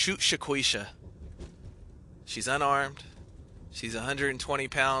 So you shoot Shaquisha. She's unarmed. She's 120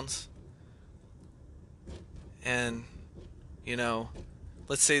 pounds. And, you know,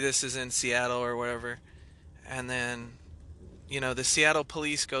 let's say this is in Seattle or whatever. And then, you know, the Seattle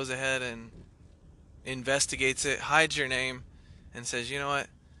police goes ahead and investigates it, hides your name, and says, you know what?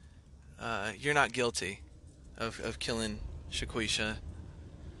 You're not guilty of killing Shaquisha.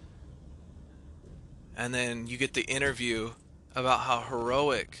 And then you get the interview about how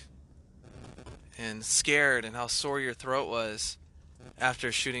heroic and scared and how sore your throat was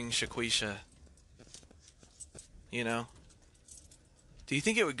after shooting Shaquisha. You know? Do you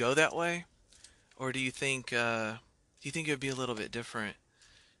think it would go that way? Or do you think it would be a little bit different?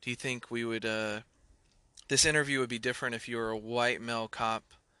 Do you think we would this interview would be different if you were a white male cop?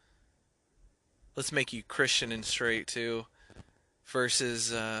 Let's make you Christian and straight too,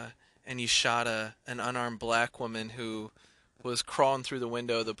 versus and you shot an unarmed black woman who was crawling through the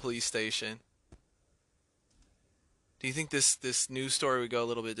window of the police station. Do you think this news story would go a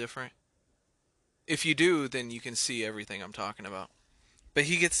little bit different? If you do, then you can see everything I'm talking about. But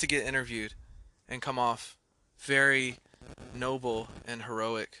he gets to get interviewed and come off very noble and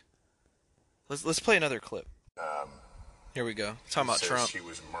heroic. Let's play another clip. Here we go. Talking about Trump. She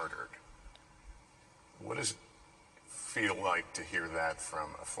was murdered. What does it feel like to hear that from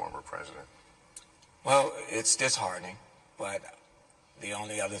a former president? Well, it's disheartening, but the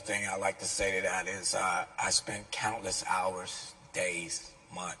only other thing I like to say to that is I spent countless hours, days,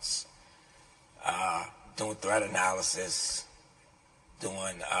 months doing threat analysis,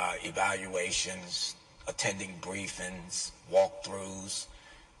 doing evaluations, attending briefings, walkthroughs,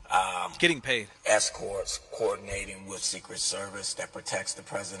 getting paid, escorts, coordinating with Secret Service that protects the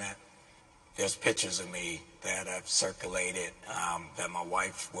president. There's pictures of me that have circulated that my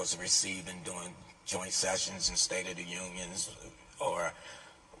wife was receiving doing joint sessions in State of the Unions or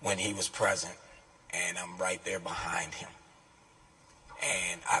when he was present, and I'm right there behind him.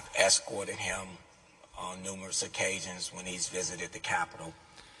 And I've escorted him on numerous occasions when he's visited the Capitol.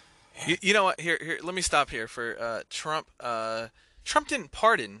 You know what? Here, let me stop here for Trump. Trump didn't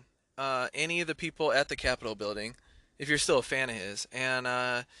pardon any of the people at the Capitol building, if you're still a fan of his,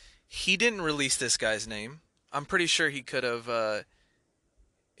 and he didn't release this guy's name. I'm pretty sure he could have.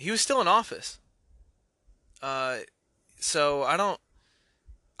 He was still in office. So I don't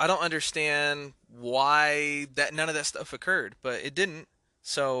understand why none of that stuff occurred, but it didn't.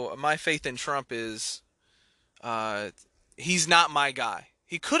 So my faith in Trump is, he's not my guy.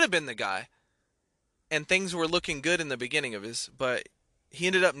 He could have been the guy, and things were looking good in the beginning of his, but he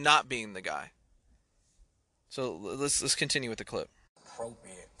ended up not being the guy. So let's continue with the clip.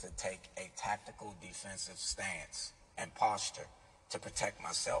 Appropriate to take a tactical defensive stance and posture to protect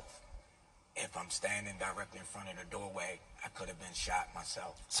myself. If I'm standing directly in front of the doorway, I could have been shot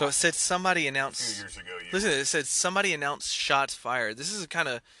myself. So it said somebody announced. A few years ago, Listen, it said somebody announced shots fired. This is kind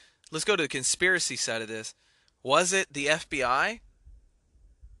of. Let's go to the conspiracy side of this. Was it the FBI?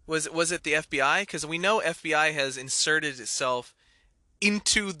 Was it the FBI? Because we know FBI has inserted itself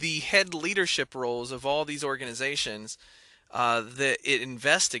into the head leadership roles of all these organizations. that it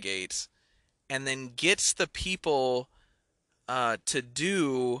investigates and then gets the people to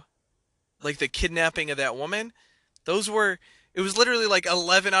do like the kidnapping of that woman. It was literally like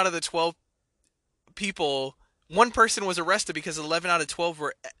 11 out of the 12 people. One person was arrested because 11 out of 12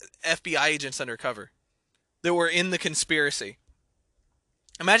 were FBI agents undercover that were in the conspiracy.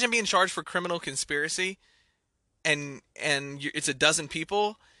 Imagine being charged for criminal conspiracy, and it's a dozen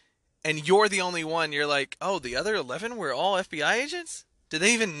people, and you're the only one. You're like, oh, the other 11 were all FBI agents? Did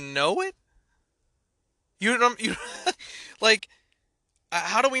they even know it? You don't, you like,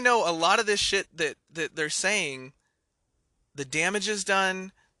 how do we know a lot of this shit that they're saying, the damage is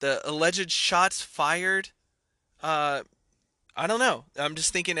done, the alleged shots fired? I don't know. I'm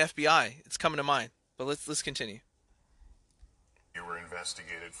just thinking FBI. It's coming to mind. But let's continue. You were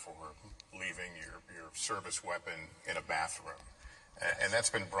investigated for leaving your service weapon in a bathroom. And that's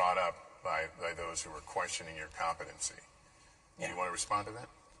been brought up by those who are questioning your competency. Do you want to respond to that?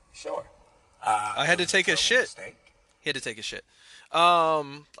 Sure. I had to take a shit. Mistake. He had to take a shit.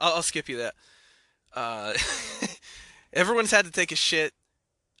 I'll skip you that. Everyone's had to take a shit.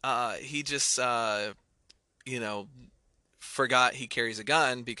 He just, forgot he carries a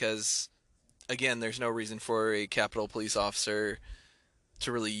gun because, again, there's no reason for a Capitol police officer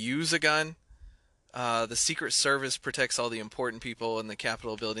to really use a gun. The Secret Service protects all the important people, and the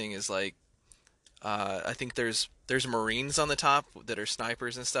Capitol building is like, I think there's Marines on the top that are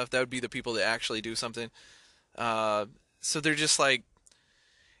snipers and stuff. That would be the people that actually do something. So they're just like,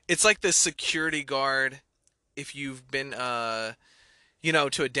 it's like the security guard. If you've been, to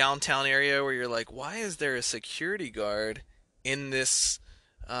a downtown area where you're like, why is there a security guard in this,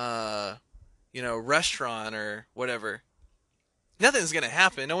 restaurant or whatever? Nothing's going to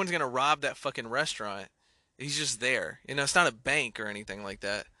happen. No one's going to rob that fucking restaurant. He's just there. It's not a bank or anything like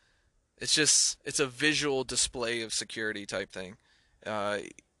that. It's a visual display of security type thing.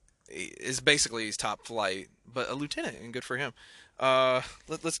 Is basically he's top flight, but a lieutenant, and good for him.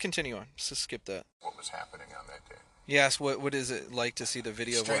 Let's continue on. Let's just skip that. What was happening on that day? Yes, what is it like to see the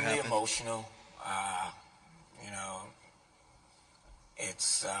video of what Extremely happened? emotional.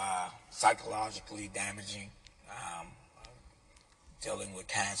 It's psychologically damaging. Dealing with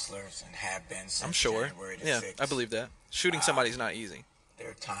counselors and have been since I'm sure. January the Yeah, 6th. I believe that. Shooting somebody's not easy.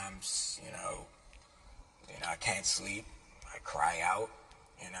 There are times, I can't sleep. I cry out,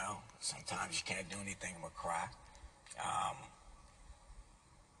 Sometimes you can't do anything but cry.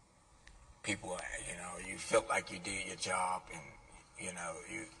 People, you felt like you did your job, and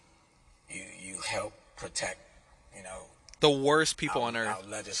you help protect, The worst people on earth. our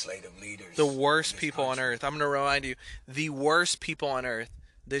legislative leaders. The worst in this people on country. earth. I'm going to remind you, the worst people on earth,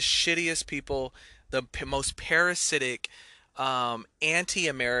 the shittiest people, the most parasitic,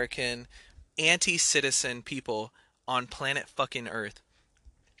 anti-American, anti-citizen people on planet fucking earth.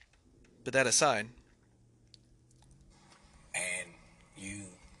 But that aside. And you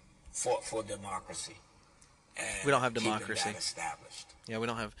fought for democracy. And We don't have keeping democracy. that established. Yeah, we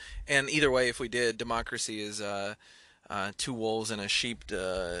don't have. And either way, if we did, democracy is two wolves and a sheep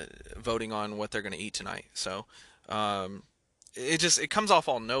voting on what they're going to eat tonight. So it comes off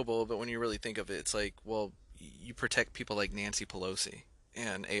all noble, but when you really think of it, it's like, well, you protect people like Nancy Pelosi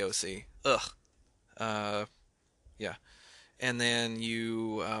and AOC. Ugh. Yeah. And then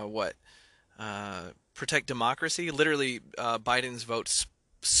you protect democracy. Literally, Biden's vote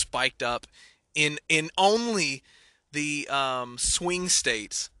spiked up in only the swing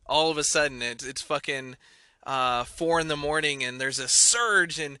states. All of a sudden, it's fucking 4 a.m. and there's a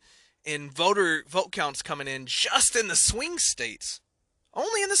surge in vote counts coming in just in the swing states.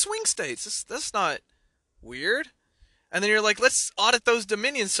 Only in the swing states. That's not weird. And then you're like, let's audit those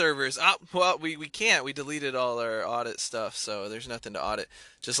Dominion servers. Well, we can't. We deleted all our audit stuff, so there's nothing to audit.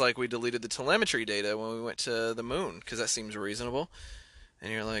 Just like we deleted the telemetry data when we went to the moon, because that seems reasonable.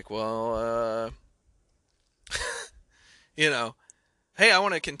 And you're like, well, hey, I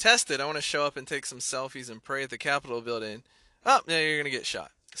want to contest it. I want to show up and take some selfies and pray at the Capitol building. Oh, now you're going to get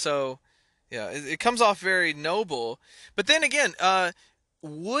shot. So, yeah, it comes off very noble. But then again,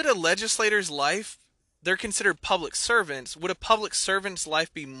 would a legislator's life, they're considered public servants, would a public servant's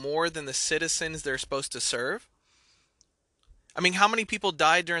life be more than the citizens they're supposed to serve? I mean, how many people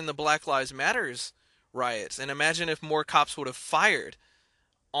died during the Black Lives Matters riots? And imagine if more cops would have fired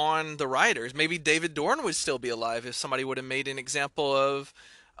on the rioters. Maybe David Dorn would still be alive if somebody would have made an example of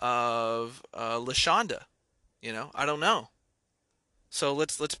LaShonda. I don't know. So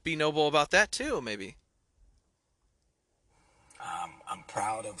let's be noble about that too, maybe. I'm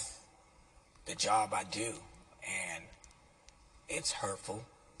proud of the job I do, and it's hurtful,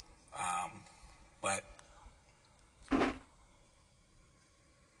 but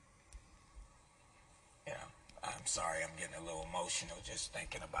sorry, I'm getting a little emotional just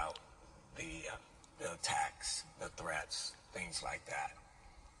thinking about the attacks, the threats, things like that.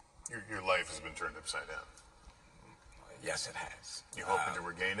 Your life has been turned upside down. Yes, it has. You hoping to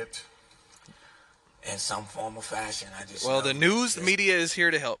regain it? In some form or fashion. I just Well, know the news, the this- media is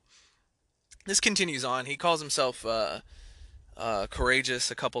here to help. This continues on. He calls himself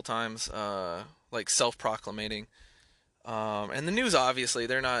courageous a couple times, like self-proclamating. And the news, obviously,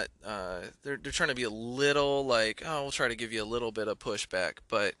 they're not. They're trying to be a little like, oh, we'll try to give you a little bit of pushback.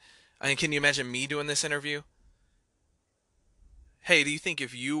 But I mean, can you imagine me doing this interview? Hey, do you think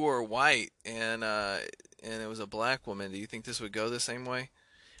if you were white and it was a black woman, do you think this would go the same way?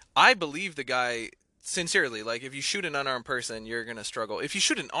 I believe the guy sincerely. Like, if you shoot an unarmed person, you're gonna struggle. If you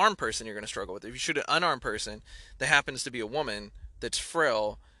shoot an armed person, you're gonna struggle with it. If you shoot an unarmed person that happens to be a woman that's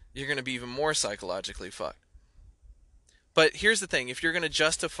frail, you're gonna be even more psychologically fucked. But here's the thing: if you're gonna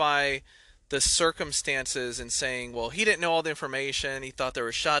justify the circumstances and saying, well, he didn't know all the information, he thought there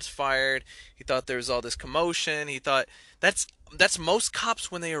were shots fired, he thought there was all this commotion, he thought that's most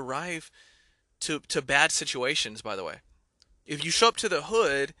cops when they arrive to bad situations, by the way. If you show up to the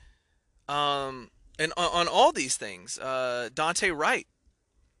hood, and on all these things, Dante Wright,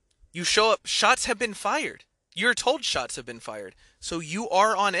 you show up, shots have been fired. You're told shots have been fired. So you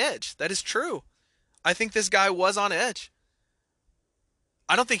are on edge. That is true. I think this guy was on edge.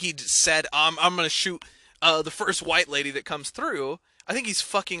 I don't think he said, I'm going to shoot the first white lady that comes through. I think he's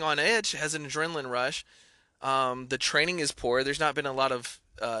fucking on edge, has an adrenaline rush. The training is poor. There's not been a lot of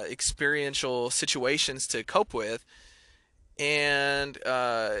experiential situations to cope with. And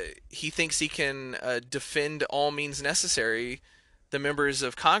he thinks he can defend all means necessary the members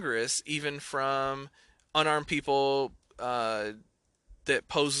of Congress, even from unarmed people that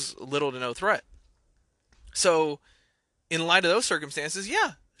pose little to no threat. So, in light of those circumstances,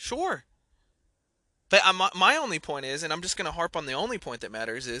 yeah, sure. But my only point is, and I'm just going to harp on the only point that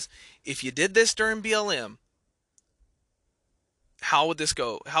matters, is if you did this during BLM, how would this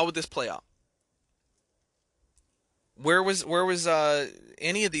go? How would this play out? Where was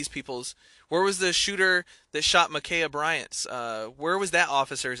any of these people's? Where was the shooter that shot Ma'Khia Bryant's? Where was that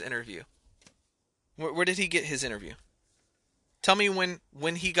officer's interview? Where did he get his interview? Tell me when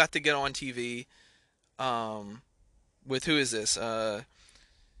he got to get on TV. With who is this? With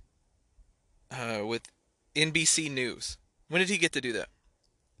NBC News. When did he get to do that?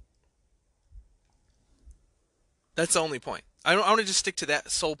 That's the only point. I want to just stick to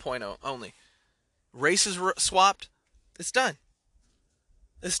that sole point only. Races swapped. It's done.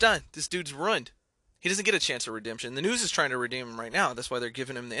 It's done. This dude's ruined. He doesn't get a chance of redemption. The news is trying to redeem him right now. That's why they're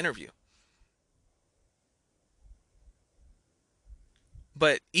giving him the interview.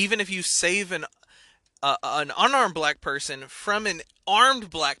 But even if you save an unarmed black person from an armed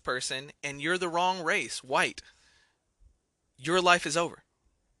black person and you're the wrong race, white, your life is over.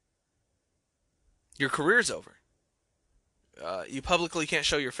 Your career's over. You publicly can't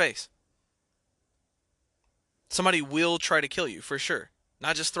show your face. Somebody will try to kill you, for sure.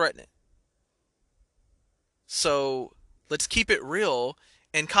 Not just threaten it. So, let's keep it real,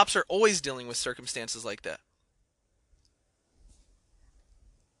 and cops are always dealing with circumstances like that.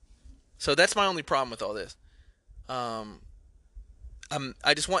 So that's my only problem with all this. I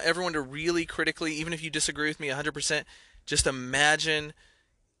just want everyone to really critically, even if you disagree with me 100%, just imagine,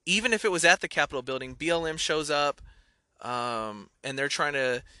 even if it was at the Capitol building, BLM shows up, and they're trying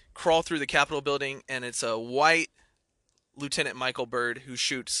to crawl through the Capitol building, and it's a white Lieutenant Michael Byrd who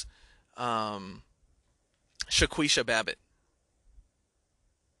shoots Shaquisha Babbitt.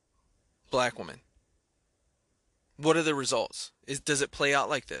 Black woman. What are the results? Does it play out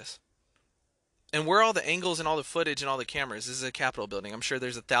like this? And where are all the angles and all the footage and all the cameras? This is a Capitol building. I'm sure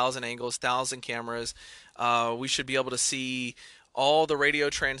there's 1,000 angles, 1,000 cameras. We should be able to see all the radio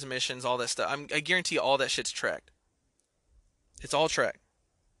transmissions, all that stuff. I guarantee all that shit's tracked. It's all tracked.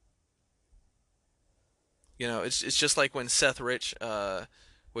 You know, it's just like when Seth Rich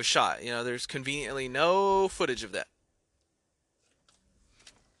was shot. You know, there's conveniently no footage of that.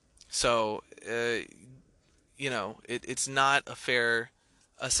 So, you know, it's not a fair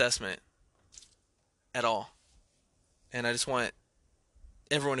assessment at all. And I just want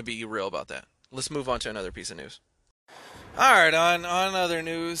everyone to be real about that. Let's move on to another piece of news. All right, on other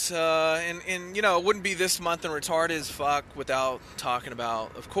news, and you know, it wouldn't be this month in retarded as fuck without talking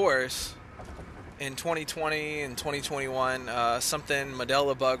about, of course, in 2020 and 2021, something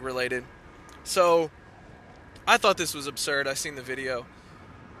Medela bug related. So, I thought this was absurd. I seen the video.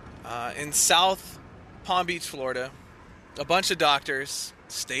 In South Palm Beach, Florida, a bunch of doctors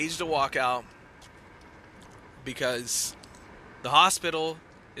staged a walkout because the hospital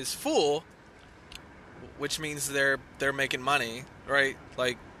is full which means they're making money, right?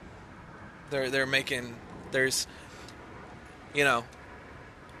 Like they're making, there's, you know,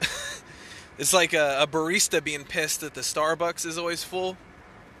 it's like a barista being pissed that the Starbucks is always full.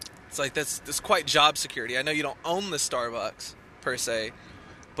 It's like that's quite job security. I know you don't own the Starbucks per se,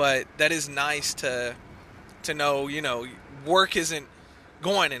 but that is nice to know, you know, work isn't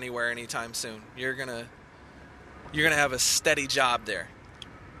going anywhere anytime soon. You're gonna have a steady job there.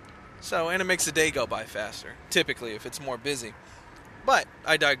 So, and it makes the day go by faster, typically, if it's more busy. But,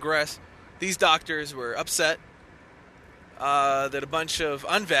 I digress. These doctors were upset that a bunch of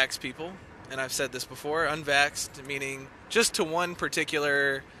unvaxxed people, and I've said this before, unvaxxed meaning just to one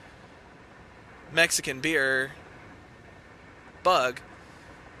particular Mexican beer bug,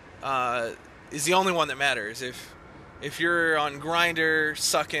 is the only one that matters. If you're on Grindr,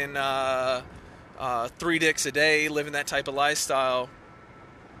 sucking 3 dicks a day, living that type of lifestyle,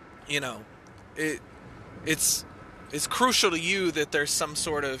 you know, it's crucial to you that there's some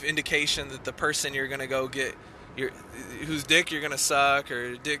sort of indication that the person you're gonna go get, whose dick you're gonna suck,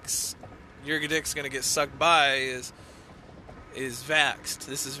 or your dick's gonna get sucked by is vaxxed.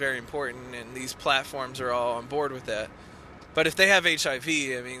 This is very important, and these platforms are all on board with that. But if they have HIV,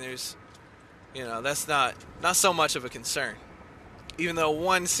 I mean, there's, you know, that's not so much of a concern, even though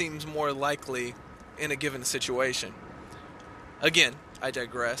one seems more likely in a given situation. Again, I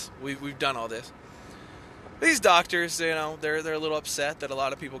digress. We've done all this. These doctors, you know, they're a little upset that a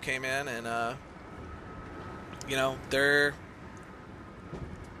lot of people came in, and you know, they're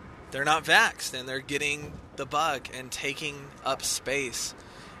not vaxxed, and they're getting the bug and taking up space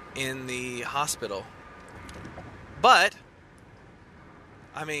in the hospital. But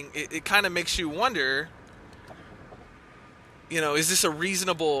I mean, it kind of makes you wonder, you know, is this a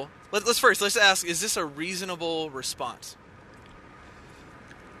reasonable... Let's ask, is this a reasonable response?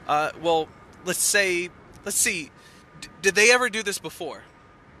 Well, let's see. Did they ever do this before?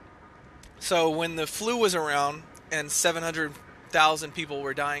 So when the flu was around and 700,000 people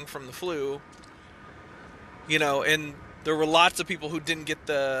were dying from the flu, you know, and there were lots of people who didn't get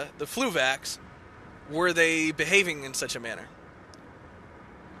the flu vax, were they behaving in such a manner?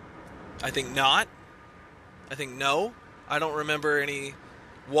 I think not. I think no. I don't remember any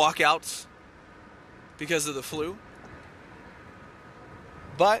walkouts because of the flu.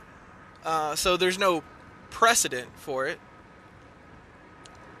 But, so there's no precedent for it.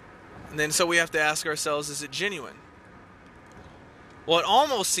 And then so we have to ask ourselves, is it genuine? Well, it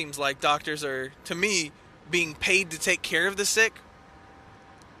almost seems like doctors are, to me, being paid to take care of the sick.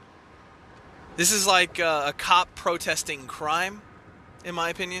 This is like a cop protesting crime, in my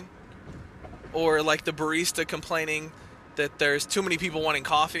opinion. Or like the barista complaining that there's too many people wanting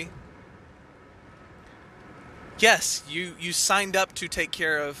coffee. Yes, you signed up to take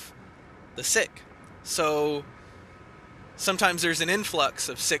care of the sick. So sometimes there's an influx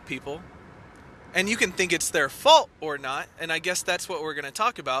of sick people. And you can think it's their fault or not. And I guess that's what we're going to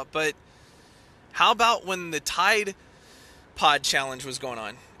talk about. But how about when the Tide Pod challenge was going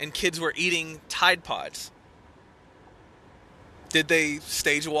on and kids were eating Tide Pods? Did they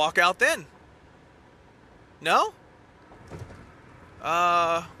stage a walkout then? No?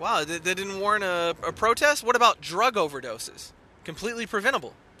 Wow, that didn't warrant a protest? What about drug overdoses? Completely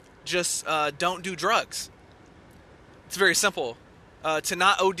preventable. Just don't do drugs. It's very simple. To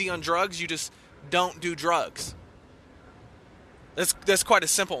not OD on drugs, you just don't do drugs. That's quite a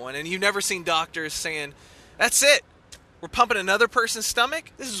simple one. And you've never seen doctors saying, that's it. We're pumping another person's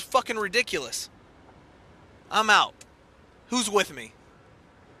stomach? This is fucking ridiculous. I'm out. Who's with me?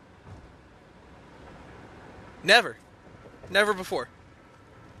 Never. Never before.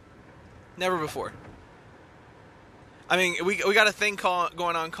 Never before. I mean, we got a thing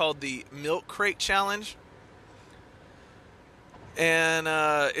going on called the Milk Crate Challenge. And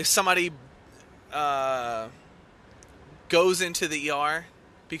if somebody goes into the ER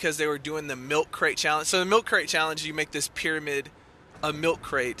because they were doing the Milk Crate Challenge. So the Milk Crate Challenge, you make this pyramid of milk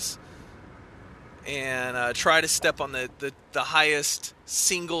crates and try to step on the highest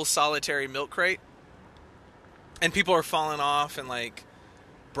single solitary milk crate. And people are falling off and like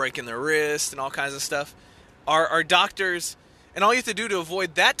breaking their wrist and all kinds of stuff. Our doctors, and all you have to do to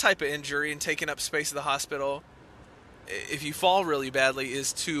avoid that type of injury and taking up space at the hospital, if you fall really badly,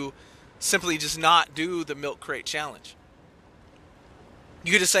 is to simply just not do the Milk Crate Challenge.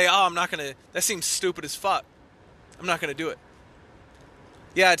 You could just say, oh, I'm not going to, that seems stupid as fuck. I'm not going to do it.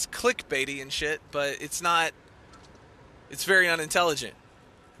 Yeah, it's clickbaity and shit, but it's not, it's very unintelligent.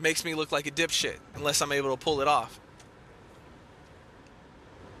 Makes me look like a dipshit unless I'm able to pull it off.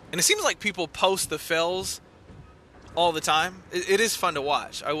 And it seems like people post the fails all the time. It is fun to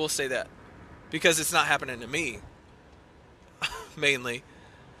watch, I will say that. because it's not happening to me, mainly.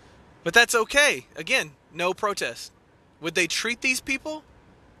 But that's okay. Again, no protest. Would they treat these people?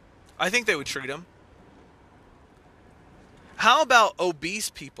 I think they would treat them. How about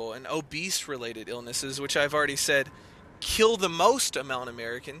obese people and obese-related illnesses, which I've already said kill the most amount of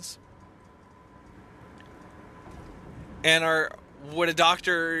Americans? And would a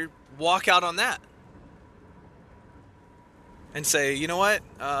doctor walk out on that and say, you know what,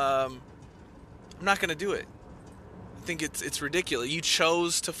 I'm not going to do it? I think it's ridiculous. You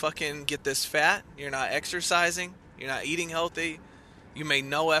chose to fucking get this fat. You're not exercising. You're not eating healthy. You made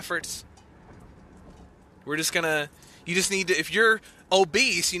no efforts. We're just going to... You just need to... If you're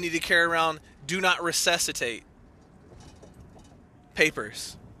obese, you need to carry around do not resuscitate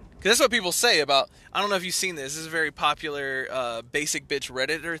papers. Because that's what people say about... I don't know if you've seen this. This is a very popular basic bitch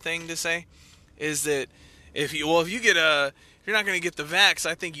Redditor thing to say. Is that if you're not going to get the vax,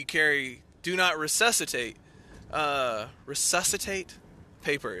 I think you carry do not resuscitate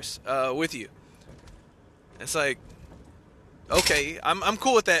papers with you. It's like, okay, I'm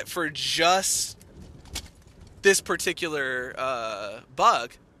cool with that for just this particular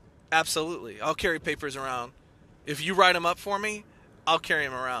bug. Absolutely. I'll carry papers around. If you write them up for me, I'll carry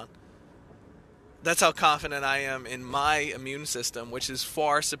them around. That's how confident I am in my immune system, which is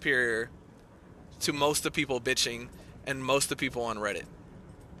far superior to most of the people bitching and most of the people on Reddit.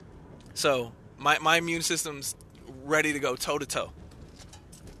 So, my immune system's ready to go toe-to-toe.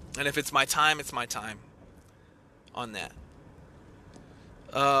 And if it's my time, it's my time on that.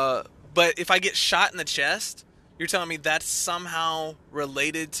 But if I get shot in the chest, you're telling me that's somehow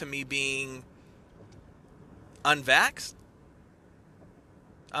related to me being unvaxxed?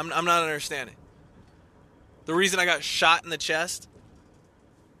 I'm not understanding. The reason I got shot in the chest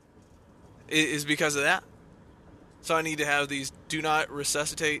is because of that. So I need to have these do not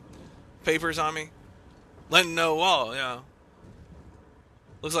resuscitate papers on me. Let them know, well, you know,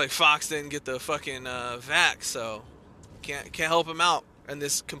 looks like Fox didn't get the fucking vax, so can't help him out in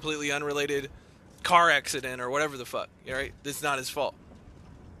this completely unrelated car accident or whatever the fuck. Right? It's not his fault.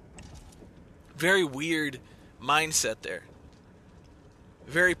 Very weird mindset there.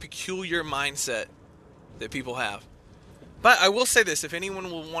 Very peculiar mindset that people have. But I will say this, if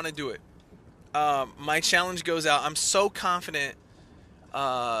anyone will want to do it, my challenge goes out. I'm so confident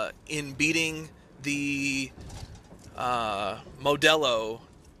in beating the Modelo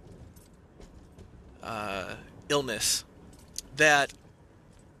illness that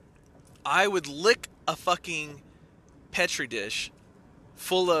I would lick a fucking Petri dish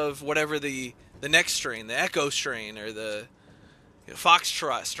full of whatever the next strain, the Echo strain or the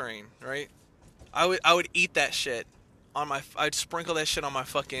Foxtrot strain, right? I would eat that shit I'd sprinkle that shit on my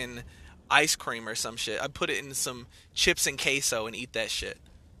fucking ice cream or some shit. I'd put it in some chips and queso and eat that shit.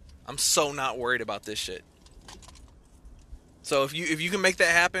 I'm so not worried about this shit. So if you can make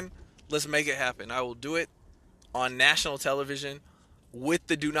that happen, let's make it happen. I will do it on national television with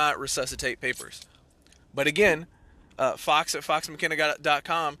the do not resuscitate papers. But again, Fox at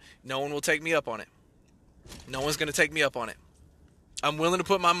foxmckenna.com, no one will take me up on it. No one's going to take me up on it. I'm willing to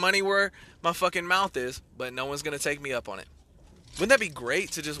put my money where my fucking mouth is, but no one's going to take me up on it. Wouldn't that be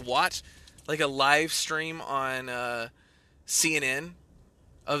great to just watch like a live stream on CNN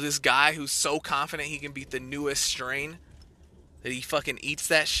of this guy who's so confident he can beat the newest strain that he fucking eats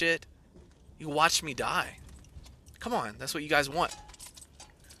that shit? You watch me die. Come on, that's what you guys want.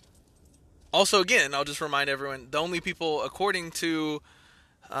 Also, again, I'll just remind everyone, the only people, according to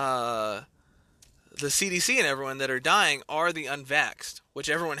the CDC and everyone, that are dying are the unvaxxed, which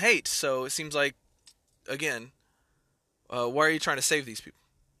everyone hates. So it seems like, again, why are you trying to save these people?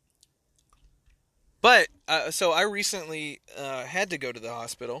 But, so I recently had to go to the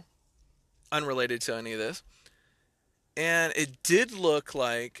hospital, unrelated to any of this, and it did look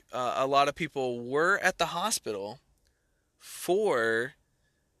like a lot of people were at the hospital for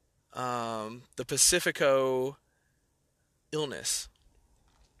the Pacifico illness.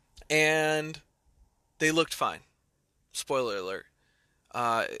 And they looked fine. Spoiler alert.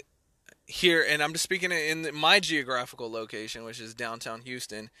 Here, and I'm just speaking in my geographical location, which is downtown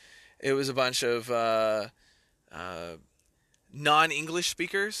Houston, it was a bunch of non-English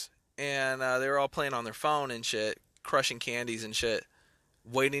speakers, and they were all playing on their phone and shit, crushing candies and shit,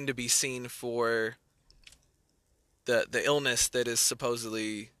 waiting to be seen for the illness that is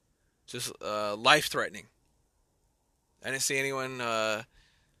supposedly just life-threatening. I didn't see anyone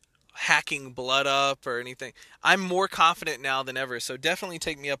hacking blood up or anything. I'm more confident now than ever, so definitely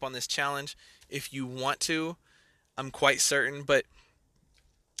take me up on this challenge if you want to. I'm quite certain, but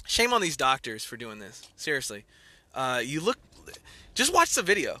shame on these doctors for doing this. Seriously. Just watch the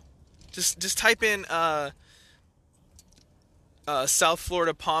video. Just type in South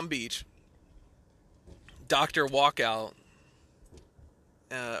Florida Palm Beach doctor walkout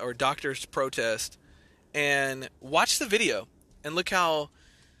or doctor's protest, and watch the video and look how,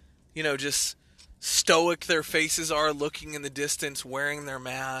 just stoic their faces are, looking in the distance, wearing their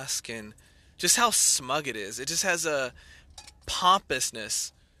mask, and just how smug it is. It just has a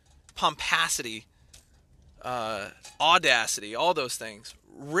pomposity, audacity, all those things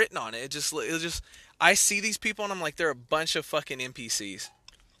written on it. I see these people and I'm like, they're a bunch of fucking NPCs.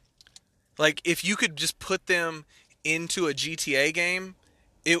 Like, if you could just put them into a GTA game,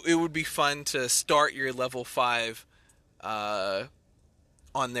 it would be fun to start your level 5 on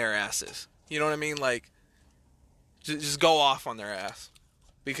their asses. You know what I mean? Like, just go off on their ass.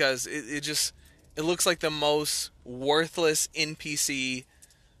 Because it looks like the most worthless NPC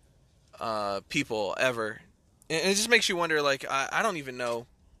people ever. And it just makes you wonder, like, I don't even know.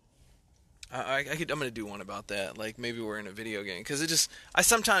 I'm going to do one about that. Like, maybe we're in a video game. Because I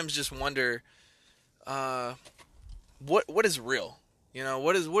sometimes just wonder, what is real?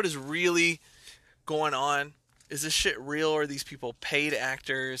 What is really going on? Is this shit real, or are these people paid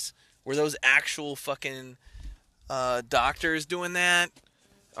actors? Were those actual fucking doctors doing that?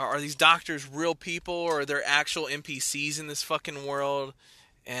 Are these doctors real people, or are there actual NPCs in this fucking world?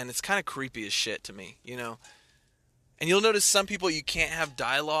 And it's kind of creepy as shit to me, And you'll notice some people you can't have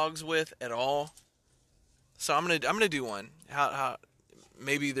dialogues with at all. So I'm gonna do one. How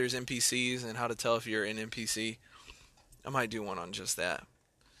maybe there's NPCs and how to tell if you're an NPC. I might do one on just that.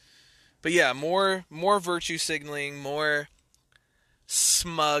 But yeah, more virtue signaling, more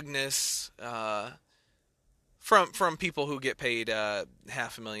smugness from people who get paid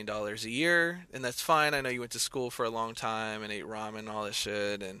 $500,000 a year, and that's fine. I know you went to school for a long time and ate ramen and all this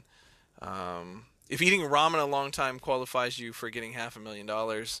shit, and if eating ramen a long time qualifies you for getting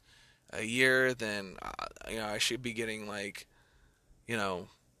 $500,000 a year, then I should be getting like $100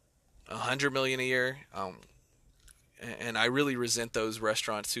 million a year. And I really resent those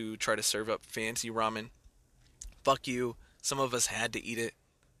restaurants who try to serve up fancy ramen. Fuck you. Some of us had to eat it.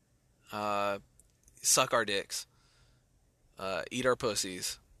 Suck our dicks. Eat our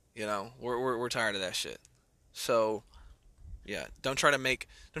pussies. We're tired of that shit. So, yeah, don't try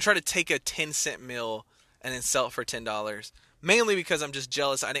to take a 10-cent meal and then sell it for $10. Mainly because I'm just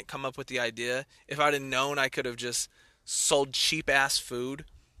jealous I didn't come up with the idea. If I'd have known, I could have just sold cheap ass food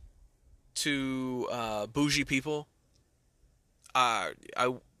to bougie people.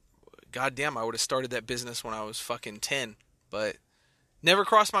 Goddamn, I would have started that business when I was fucking 10, but never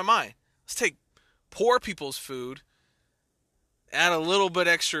crossed my mind. Let's take poor people's food, add a little bit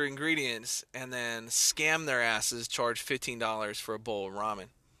extra ingredients, and then scam their asses, charge $15 for a bowl of ramen.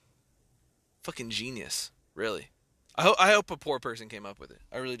 Fucking genius, really. I hope a poor person came up with it.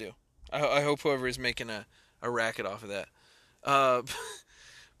 I really do. I hope whoever is making a racket off of that. But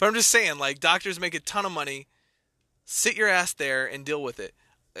I'm just saying, like, doctors make a ton of money. Sit your ass there and deal with it.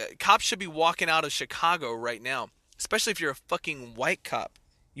 Cops should be walking out of Chicago right now, especially if you're a fucking white cop.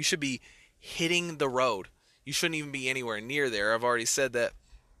 You should be hitting the road. You shouldn't even be anywhere near there. I've already said that.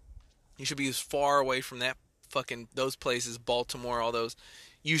 You should be as far away from those places, Baltimore, all those.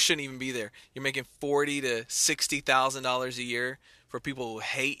 You shouldn't even be there. You're making $40,000 to $60,000 a year for people who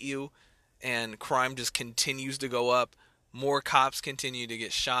hate you, and crime just continues to go up. More cops continue to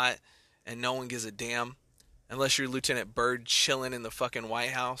get shot, and no one gives a damn. Unless you're Lieutenant Byrd chilling in the fucking White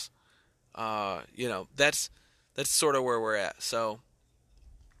House. That's sort of where we're at. So,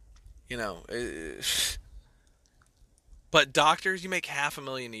 but doctors, you make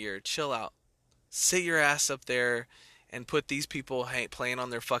 $500,000 a year. Chill out. Sit your ass up there and put these people playing on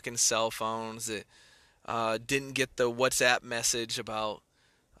their fucking cell phones that didn't get the WhatsApp message about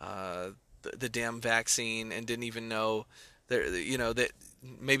the damn vaccine and didn't even know that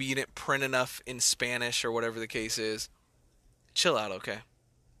maybe you didn't print enough in Spanish or whatever the case is. Chill out, okay?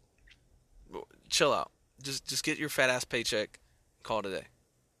 Chill out. Just get your fat ass paycheck. Call it a day.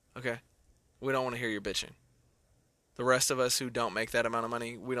 Okay? We don't want to hear your bitching. The rest of us who don't make that amount of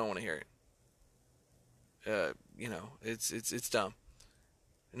money, we don't want to hear it. It's dumb.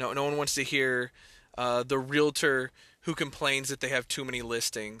 No one wants to hear the realtor who complains that they have too many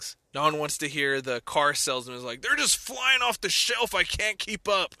listings. No one wants to hear the car salesman who's like, they're just flying off the shelf, I can't keep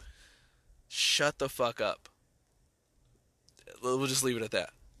up. Shut the fuck up. We'll just leave it at that.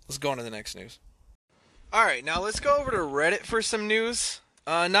 Let's go on to the next news. Alright, now let's go over to Reddit for some news.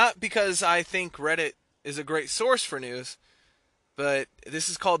 Not because I think Reddit is a great source for news, but this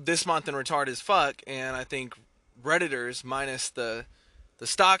is called This Month in Retarded as Fuck, and I think Redditors, minus the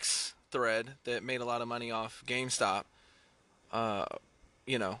stocks thread that made a lot of money off GameStop,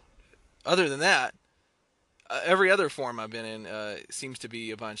 other than that, every other forum I've been in seems to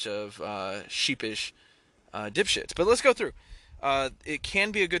be a bunch of sheepish dipshits. But let's go through. It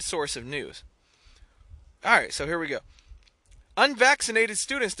can be a good source of news. All right, so here we go. Unvaccinated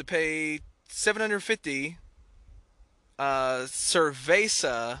students to pay $750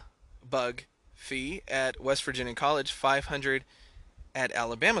 Cerveza bug fee at West Virginia College, $500 at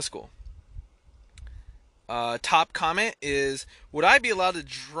Alabama school. Top comment is, would I be allowed to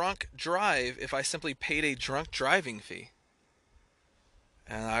drunk drive if I simply paid a drunk driving fee?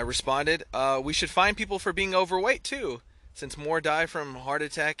 And I responded, we should fine people for being overweight too, since more die from heart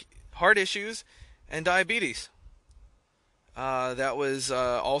issues, and diabetes. That was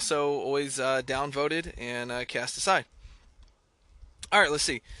also always downvoted and cast aside. All right, let's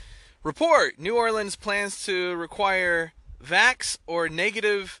see. Report, New Orleans plans to require vax or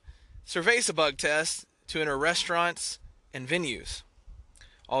negative Cerveza bug tests to enter restaurants and venues.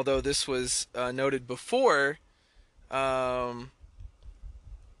 Although this was noted before the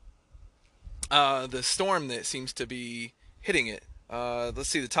storm that seems to be hitting it. Let's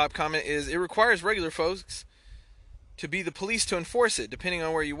see, the top comment is, it requires regular folks to be the police to enforce it. Depending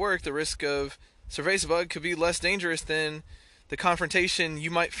on where you work, the risk of Cerveza bug could be less dangerous than the confrontation you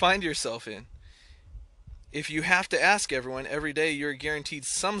might find yourself in. If you have to ask everyone every day, you're guaranteed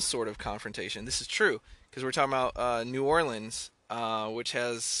some sort of confrontation. This is true, because we're talking about New Orleans, which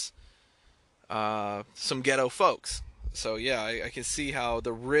has some ghetto folks. So yeah, I can see how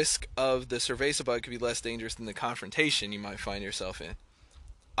the risk of the Cerveza bug could be less dangerous than the confrontation you might find yourself in.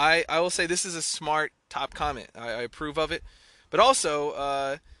 I will say this is a smart top comment. I approve of it. But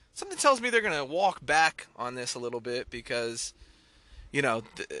also, something tells me they're going to walk back on this a little bit because, you know,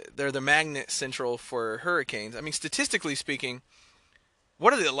 they're the magnet central for hurricanes. I mean, statistically speaking,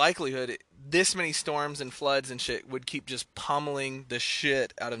 what are the likelihood this many storms and floods and shit would keep just pummeling the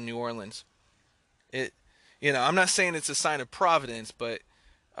shit out of New Orleans? I'm not saying it's a sign of providence, but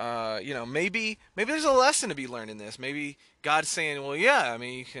maybe there's a lesson to be learned in this. Maybe God's saying, well, yeah, I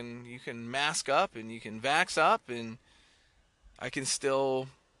mean, you can mask up and you can vax up, and I can still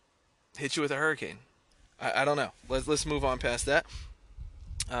hit you with a hurricane. I don't know. Let's move on past that.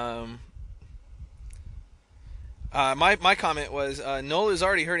 My comment was, NOLA is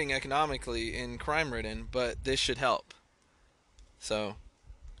already hurting economically and crime-ridden, but this should help. So,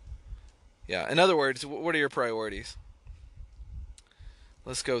 yeah. In other words, what are your priorities?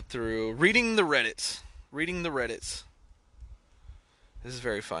 Let's go through reading the Reddits. This is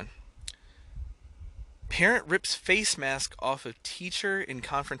very fun. Parent rips face mask off of teacher in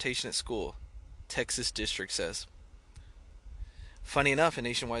confrontation at school, Texas district says. Funny enough,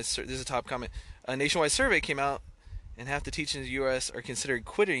 this is a top comment. A nationwide survey came out, and half the teachers in the U.S. are considering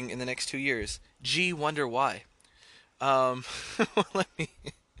quitting in the next 2 years. Gee, wonder why. That's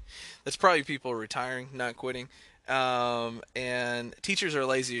probably people retiring, not quitting. And teachers are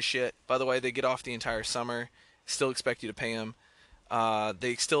lazy as shit. By the way, they get off the entire summer, still expect you to pay them.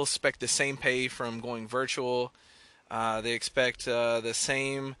 They still expect the same pay from going virtual. They expect the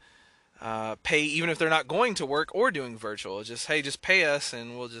same pay even if they're not going to work or doing virtual. Just pay us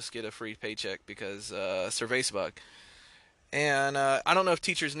and we'll just get a free paycheck because Cerveza bug. And I don't know if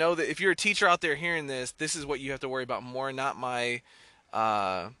teachers know that. If you're a teacher out there hearing this, this is what you have to worry about more, not my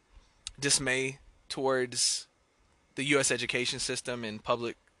dismay towards the U.S. education system and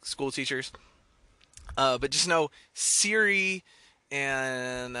public school teachers. But just know Siri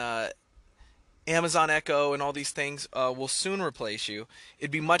and Amazon Echo and all these things will soon replace you.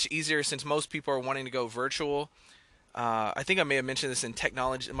 It'd be much easier since most people are wanting to go virtual. I think I may have mentioned this in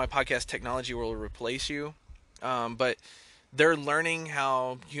my podcast, Technology Will Replace You. But they're learning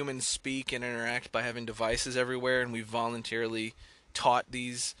how humans speak and interact by having devices everywhere, and we've voluntarily taught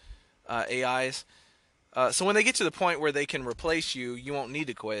these AIs. So when they get to the point where they can replace you, you won't need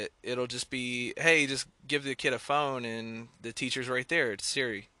to quit. It'll just be, hey, just give the kid a phone and the teacher's right there. It's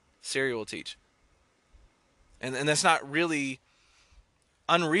Siri. Siri will teach. And that's not really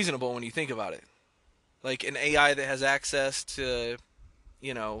unreasonable when you think about it. Like an AI that has access to,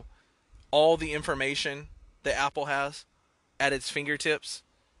 all the information that Apple has at its fingertips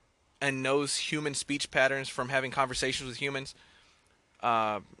and knows human speech patterns from having conversations with humans,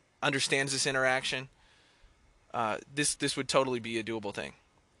 understands this interaction. This would totally be a doable thing.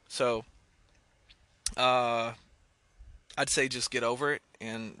 So, I'd say just get over it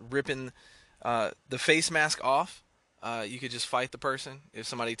and ripping the face mask off. You could just fight the person. If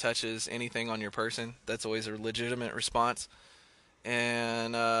somebody touches anything on your person, that's always a legitimate response.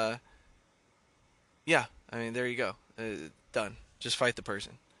 And, yeah, I mean, there you go. Done. Just fight the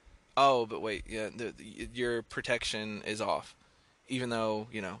person. Oh, but wait, yeah, your protection is off. even though,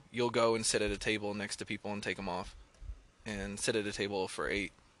 you'll go and sit at a table next to people and take them off, and sit at a table for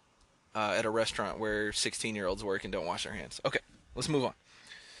 8 at a restaurant where 16-year-olds work and don't wash their hands. Okay, let's move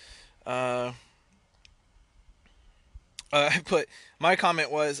on. My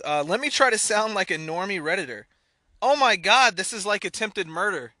comment was, let me try to sound like a normie Redditor. Oh my God, this is like attempted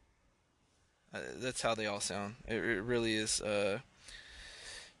murder. That's how they all sound. It really is.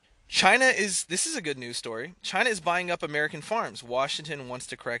 This is a good news story. China is buying up American farms. Washington wants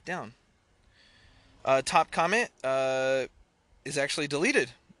to crack down. Top comment is actually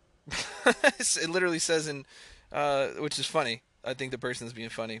deleted. It literally says which is funny. I think the person's being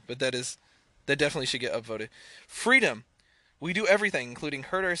funny, but that definitely should get upvoted. Freedom. We do everything, including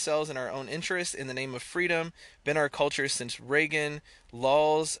hurt ourselves in our own interest in the name of freedom. Been our culture since Reagan.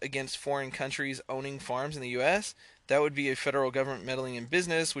 Laws against foreign countries owning farms in the U.S. That would be a federal government meddling in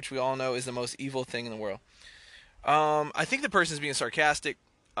business, which we all know is the most evil thing in the world. I think the person's being sarcastic,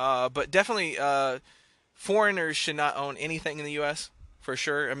 but definitely foreigners should not own anything in the U.S. for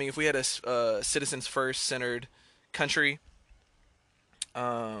sure. I mean, if we had a citizens first centered country,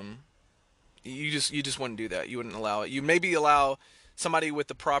 you just wouldn't do that. You wouldn't allow it. You maybe allow somebody with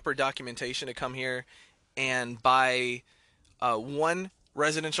the proper documentation to come here and buy one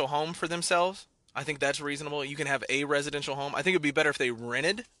residential home for themselves. I think that's reasonable. You can have a residential home. I think it would be better if they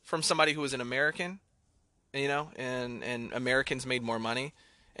rented from somebody who was an American, and Americans made more money,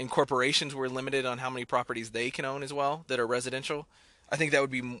 and corporations were limited on how many properties they can own as well that are residential. I think that would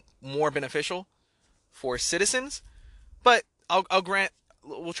be more beneficial for citizens. But I'll grant,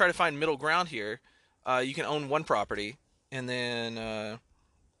 we'll try to find middle ground here. You can own one property, and then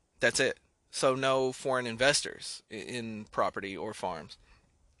that's it. So no foreign investors in property or farms.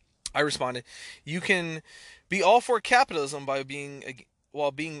 I responded, you can be all for capitalism while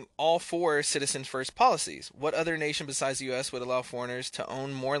being all for citizens first policies. What other nation besides the U.S. would allow foreigners to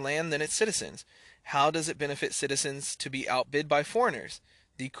own more land than its citizens? How does it benefit citizens to be outbid by foreigners?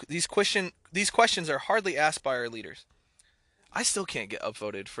 These questions are hardly asked by our leaders. I still can't get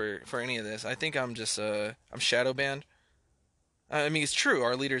upvoted for any of this. I think I'm just I'm shadow banned. I mean, it's true.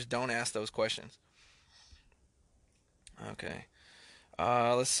 Our leaders don't ask those questions. Okay.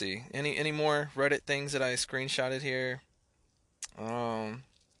 Let's see. Any more Reddit things that I screenshotted here? A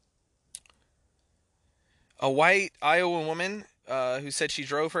white Iowa woman who said she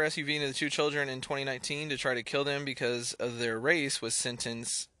drove her SUV into the 2 children in 2019 to try to kill them because of their race was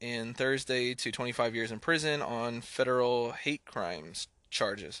sentenced in Thursday to 25 years in prison on federal hate crimes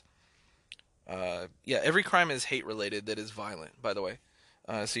charges. Every crime is hate related that is violent, by the way.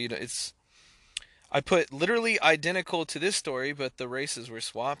 I put literally identical to this story, but the races were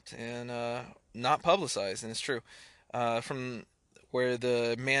swapped and not publicized, and it's true. From where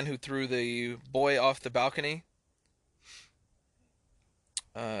the man who threw the boy off the balcony,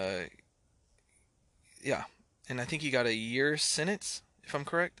 and I think he got a year sentence, if I'm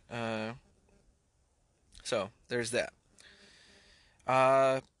correct. So there's that.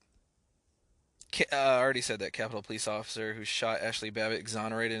 I already said that Capitol Police officer who shot Ashley Babbitt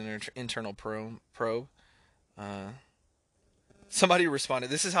exonerated in an internal probe. Somebody responded,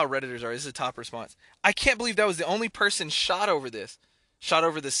 this is how Redditors are. This is a top response. I can't believe that was the only person shot over this. Shot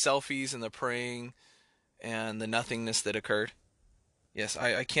over the selfies and the praying and the nothingness that occurred. Yes,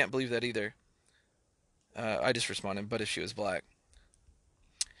 I can't believe that either. I just responded, but if she was black.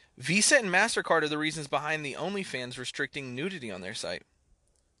 Visa and MasterCard are the reasons behind the OnlyFans restricting nudity on their site.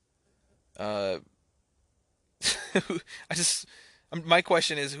 My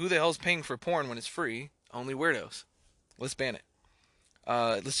question is, who the hell's paying for porn when it's free? Only weirdos. Let's ban it.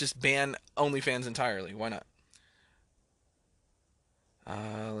 Let's just ban OnlyFans entirely. Why not?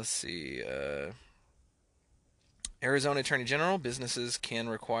 Let's see. Arizona Attorney General, businesses can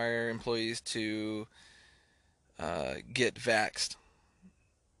require employees to get vaxxed.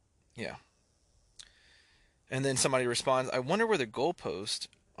 Yeah. And then somebody responds, I wonder where the goalposts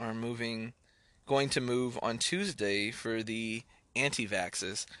are going to move on Tuesday for the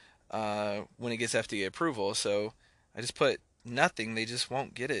anti-vaxxes when it gets FDA approval. So I just put nothing. They just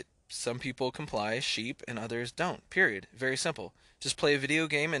won't get it. Some people comply, sheep, and others don't. Period. Very simple. Just play a video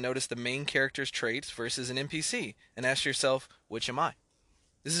game and notice the main character's traits versus an NPC and ask yourself, which am I?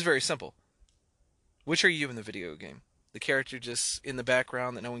 This is very simple. Which are you in the video game? The character just in the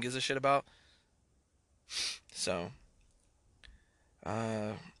background that no one gives a shit about? So,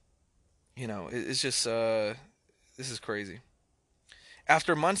 it's just, this is crazy.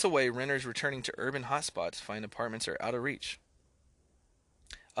 After months away, renters returning to urban hotspots find apartments are out of reach.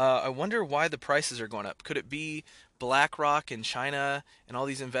 I wonder why the prices are going up. Could it be BlackRock and China and all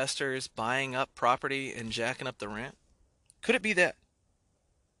these investors buying up property and jacking up the rent? Could it be that?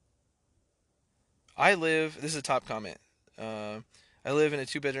 This is a top comment. I live in a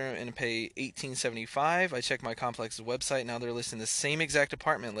 2-bedroom and pay $1,875. I checked my complex's website. Now they're listing the same exact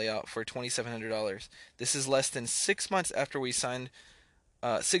apartment layout for $2,700. This is less than 6 months after we signed.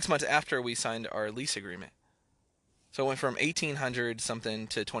 6 months after we signed our lease agreement. So it went from 1,800 something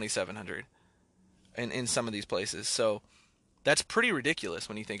to 2,700, in some of these places. So that's pretty ridiculous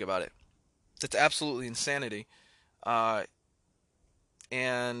when you think about it. That's absolutely insanity. And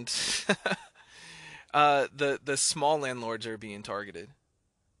the small landlords are being targeted.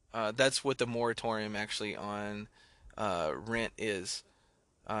 That's what the moratorium actually on rent is.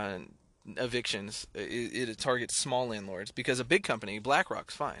 Evictions. It targets small landlords because a big company,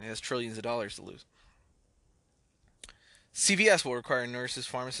 BlackRock's fine. It has trillions of dollars to lose. CVS will require nurses,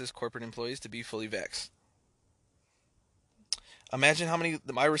 pharmacists, corporate employees to be fully vaxxed. Imagine how many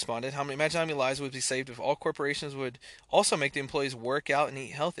lives would be saved if all corporations would also make the employees work out and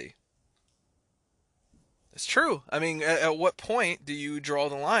eat healthy. It's true. I mean, at what point do you draw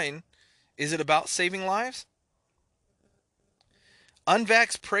the line? Is it about saving lives?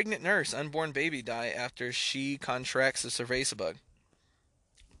 Unvaxxed pregnant nurse, unborn baby die after she contracts the cerveza bug.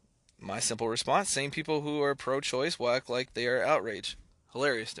 My simple response, same people who are pro-choice will act like they are outraged.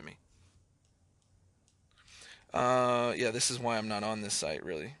 Hilarious to me. Yeah, this is why I'm not on this site,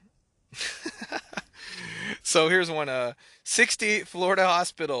 really. So here's one. 68 Florida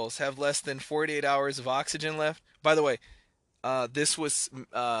hospitals have less than 48 hours of oxygen left. By the way, this was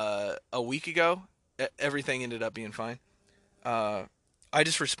a week ago. Everything ended up being fine. I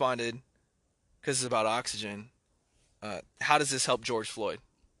just responded, because it's about oxygen. How does this help George Floyd?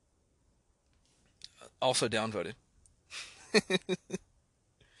 Also downvoted.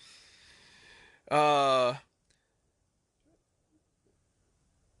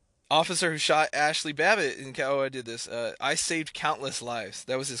 Officer who shot Ashley Babbitt I did this. I saved countless lives.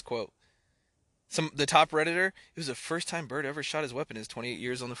 That was his quote. The top Redditor, it was the first time Byrd ever shot his weapon in his 28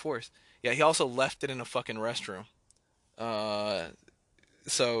 years on the force. Yeah, he also left it in a fucking restroom.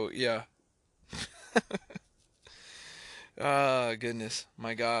 So, yeah. Goodness.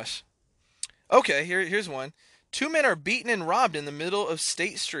 My gosh. Okay, here's one. 2 men are beaten and robbed in the middle of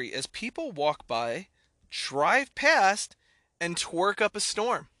State Street as people walk by, drive past, and twerk up a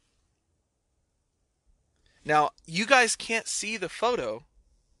storm. Now, you guys can't see the photo,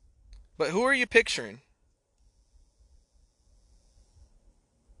 but who are you picturing?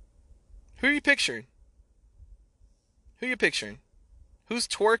 Who are you picturing? Who are you picturing? Who's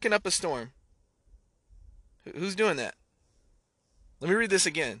twerking up a storm? Who's doing that? Let me read this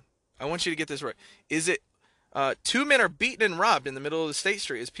again. I want you to get this right. Is it 2 men are beaten and robbed in the middle of the State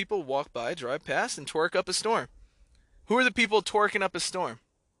Street as people walk by, drive past, and twerk up a storm? Who are the people twerking up a storm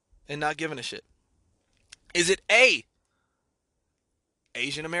and not giving a shit? Is it A,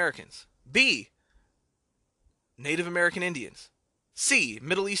 Asian Americans, B, Native American Indians, C,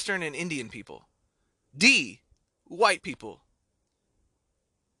 Middle Eastern and Indian people, D, white people,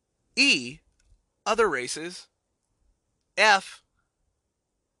 E, other races, F,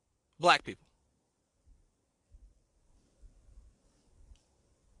 black people?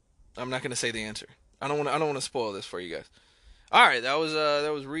 I'm not going to say the answer. I don't want to spoil this for you guys. All right, that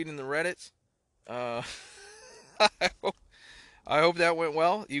was reading the Reddits. I hope that went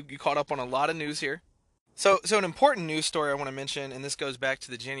well. You caught up on a lot of news here. So an important news story I want to mention, and this goes back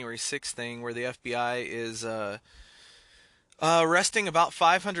to the January 6th thing where the FBI is arresting about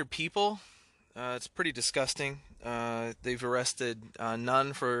 500 people. It's pretty disgusting. They've arrested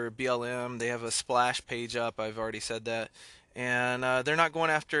none for BLM. They have a splash page up. I've already said that. And they're not going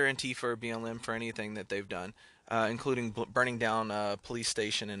after Antifa or BLM for anything that they've done, including burning down a police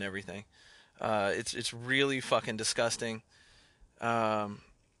station and everything. It's really fucking disgusting. But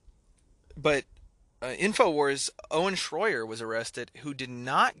InfoWars, Owen Schroyer was arrested, who did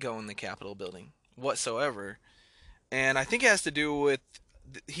not go in the Capitol building whatsoever. And I think it has to do with,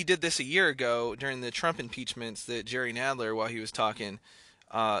 he did this a year ago during the Trump impeachments that Jerry Nadler, while he was talking.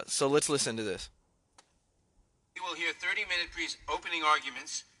 So let's listen to this. We will hear 30-minute opening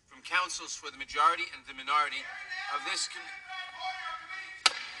arguments from counsels for the majority and the minority of this committee.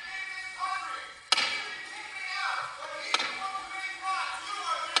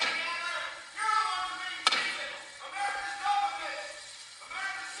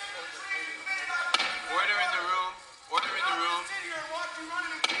 Order in the room. Order in the room.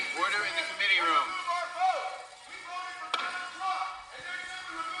 Order in the committee room.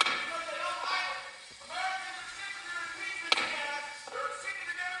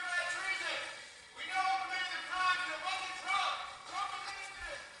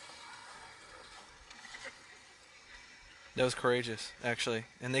 That was courageous, actually.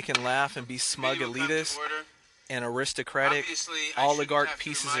 And they can laugh and be smug, Committee will come to elitist, order. and aristocratic, Obviously, I shouldn't oligarch have to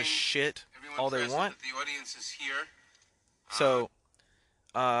pieces of remind shit everyone all they present want. that the audience is here. So,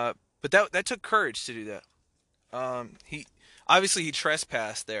 but that took courage to do that. He obviously he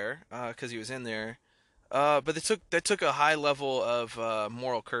trespassed there because he was in there, but that took a high level of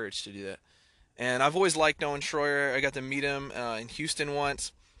moral courage to do that. And I've always liked Owen Schroyer. I got to meet him in Houston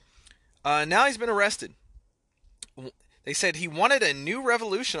once. Now he's been arrested. They said he wanted a new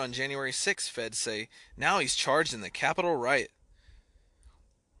revolution on January 6th, feds say. Now he's charged in the Capitol riot.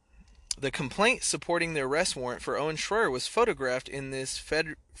 The complaint supporting the arrest warrant for Owen Schroyer was photographed in this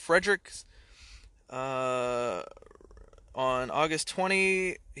Fredericks on August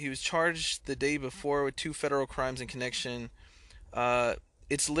 20. He was charged the day before with 2 federal crimes in connection.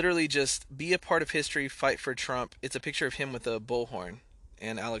 It's literally just be a part of history, fight for Trump. It's a picture of him with a bullhorn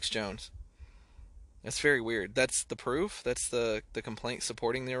and Alex Jones. That's very weird. That's the proof. That's the complaint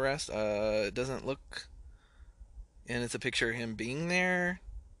supporting the arrest. It doesn't look... And it's a picture of him being there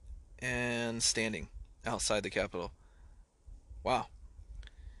and standing outside the Capitol. Wow.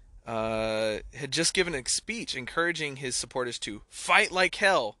 Had just given a speech encouraging his supporters to fight like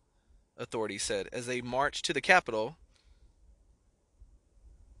hell, authorities said, as they marched to the Capitol.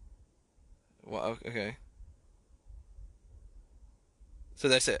 Well, okay. So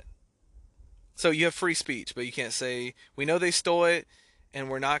that's it. So you have free speech, but you can't say, we know they stole it,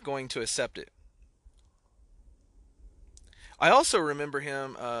 and we're not going to accept it. I also remember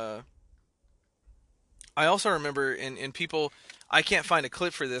him, in people, I can't find a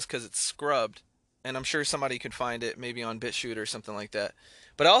clip for this because it's scrubbed, and I'm sure somebody could find it, maybe on BitChute or something like that.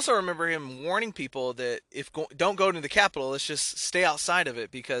 But I also remember him warning people that don't go to the Capitol, let's just stay outside of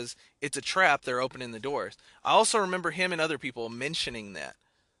it because it's a trap, they're opening the doors. I also remember him and other people mentioning that.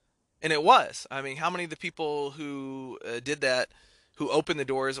 And it was. I mean, how many of the people who did that, who opened the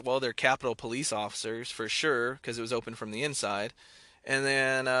doors, well, they're Capitol police officers, for sure, because it was open from the inside. And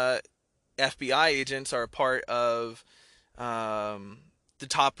then FBI agents are a part of the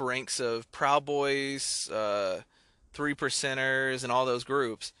top ranks of Proud Boys, 3%ers, and all those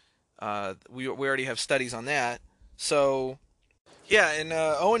groups. We already have studies on that. So, yeah, and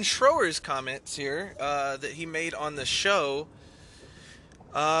Owen Schroyer's comments here that he made on the show...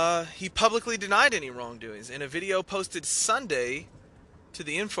 he publicly denied any wrongdoings. In a video posted Sunday to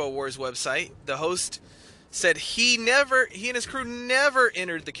the InfoWars website, the host said he and his crew never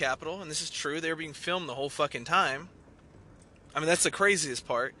entered the Capitol, and this is true. They were being filmed the whole fucking time. I mean, that's the craziest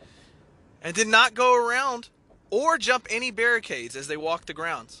part. And did not go around or jump any barricades as they walked the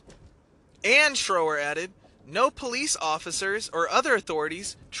grounds. And Schroyer added, no police officers or other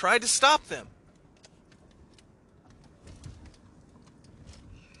authorities tried to stop them.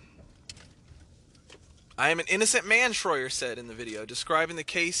 I am an innocent man, Schroyer said in the video, describing the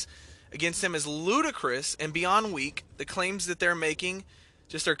case against him as ludicrous and beyond weak. The claims that they're making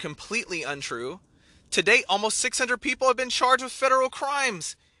just are completely untrue. To date, almost 600 people have been charged with federal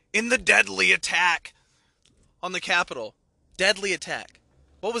crimes in the deadly attack on the Capitol. Deadly attack.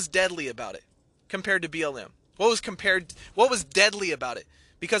 What was deadly about it compared to BLM? What was deadly about it?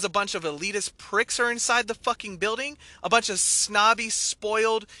 Because a bunch of elitist pricks are inside the fucking building? A bunch of snobby,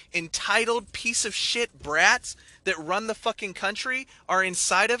 spoiled, entitled piece of shit brats that run the fucking country are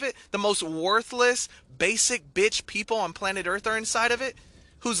inside of it? The most worthless, basic bitch people on planet Earth are inside of it?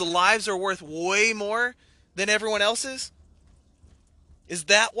 Whose lives are worth way more than everyone else's? Is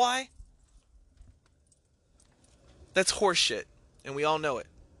that why? That's horseshit, and we all know it.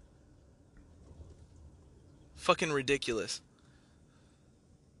 Fucking ridiculous.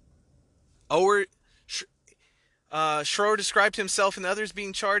 Schroyer described himself and the others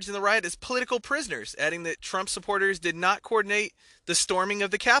being charged in the riot as political prisoners, adding that Trump supporters did not coordinate the storming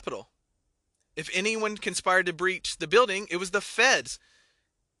of the Capitol. If anyone conspired to breach the building, it was the feds.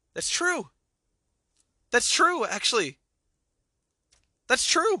 That's true. That's true, actually. That's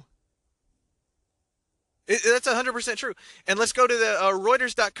true. That's 100% true. And let's go to the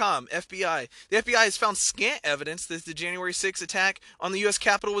Reuters.com, FBI. The FBI has found scant evidence that the January 6th attack on the U.S.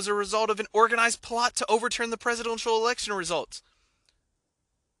 Capitol was a result of an organized plot to overturn the presidential election results,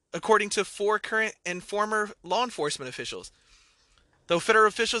 according to 4 current and former law enforcement officials. Though federal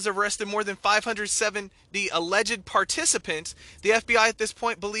officials have arrested more than 570 alleged participants, the FBI at this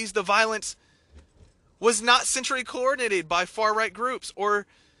point believes the violence was not centrally coordinated by far-right groups or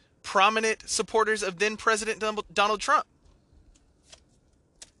prominent supporters of then-President Donald Trump.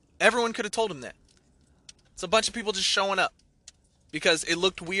 Everyone could have told him that. It's a bunch of people just showing up because it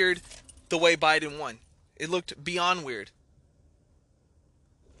looked weird the way Biden won. It looked beyond weird.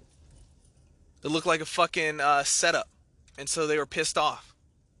 It looked like a fucking setup. And so they were pissed off.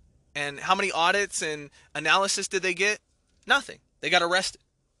 And how many audits and analysis did they get? Nothing. They got arrested.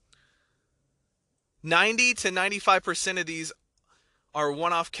 90 to 95% of these are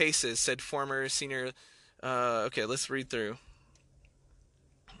one-off cases, said former senior... okay, let's read through.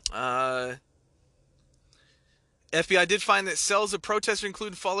 FBI did find that cells of protesters,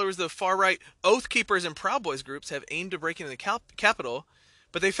 including followers of the far-right Oath Keepers and Proud Boys groups, have aimed to break into the Capitol,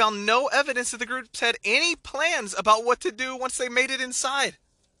 but they found no evidence that the groups had any plans about what to do once they made it inside.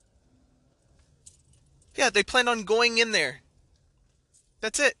 Yeah, they planned on going in there.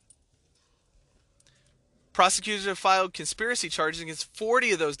 That's it. Prosecutors have filed conspiracy charges against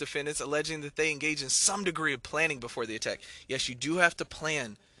 40 of those defendants, alleging that they engaged in some degree of planning before the attack. Yes, you do have to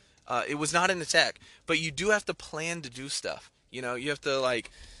plan. It was not an attack, but you do have to plan to do stuff. You know, you have to, like,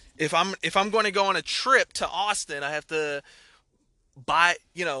 if I'm going to go on a trip to Austin, I have to buy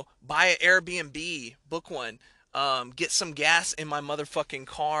an Airbnb, book one, get some gas in my motherfucking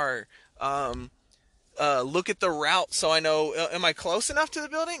car, look at the route so I know, am I close enough to the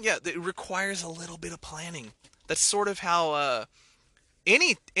building? Yeah, it requires a little bit of planning. That's sort of how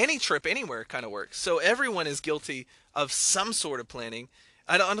any trip anywhere kind of works. So everyone is guilty of some sort of planning.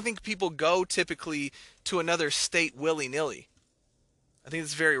 I don't think people go typically to another state willy-nilly. I think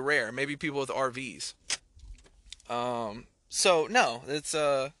it's very rare. Maybe people with RVs. So no, it's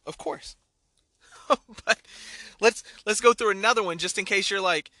of course. But let's go through another one just in case you're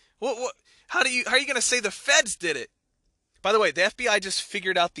like, what? How are you going to say the feds did it? By the way, the FBI just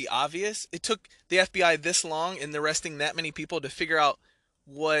figured out the obvious. It took the FBI this long in arresting that many people to figure out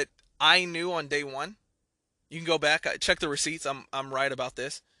what I knew on day one. You can go back, check the receipts. I'm right about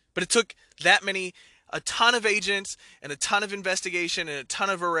this. But it took a ton of agents and a ton of investigation and a ton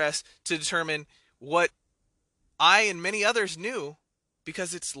of arrests to determine what I and many others knew,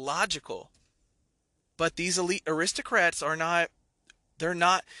 because it's logical. But these elite aristocrats are not.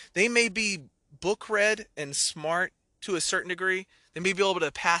 They may be book read and smart to a certain degree. They may be able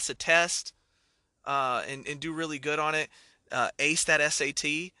to pass a test and do really good on it, ace that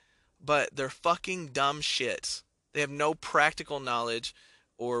SAT, but they're fucking dumb shits. They have no practical knowledge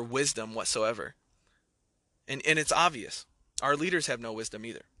or wisdom whatsoever. And it's obvious. Our leaders have no wisdom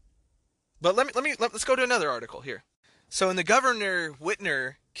either. But let's go to another article here. So in the Governor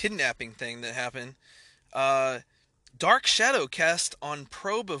Whitmer kidnapping thing that happened, dark shadow cast on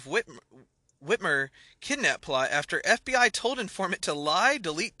probe of Whitmer kidnap plot after FBI told informant to lie,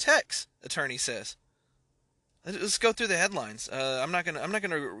 delete text, attorney says. Let's go through the headlines. I'm not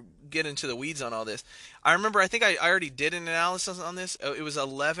gonna get into the weeds on all this. I think I already did an analysis on this. It was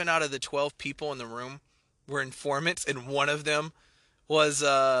 11 out of the 12 people in the room were informants, and one of them was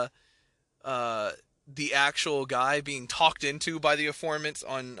the actual guy being talked into by the informants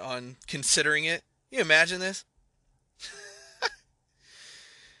on considering it. Can you imagine this?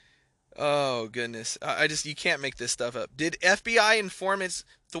 Oh, goodness. You can't make this stuff up. Did FBI informants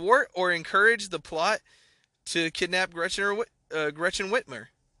thwart or encourage the plot to kidnap Gretchen Whitmer?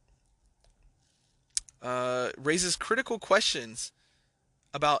 Raises critical questions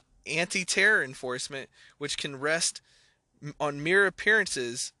about anti-terror enforcement, which can rest on mere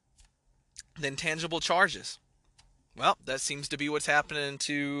appearances than tangible charges. Well, that seems to be what's happening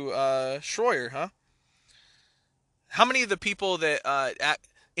to Schroyer, huh? How many of the people that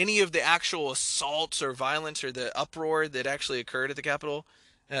any of the actual assaults or violence or the uproar that actually occurred at the Capitol,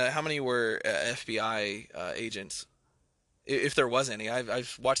 how many were FBI agents? If there was any.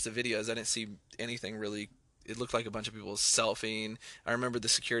 I've watched the videos. I didn't see anything really. It looked like a bunch of people selfieing. I remember the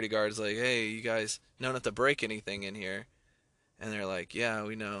security guards like, hey, you guys know not to break anything in here. And they're like, yeah,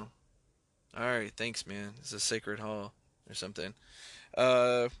 we know. All right, thanks, man. It's a sacred hall or something.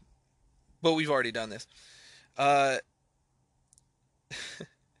 But we've already done this.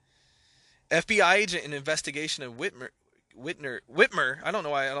 FBI agent in investigation of Whitmer, I don't know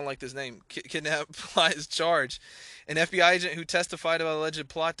why I don't like this name, kidnap is charged. An FBI agent who testified about alleged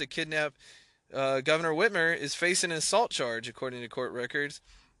plot to kidnap Governor Whitmer is facing an assault charge, according to court records.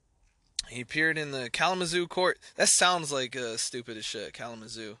 He appeared in the Kalamazoo court. That sounds like stupid as shit,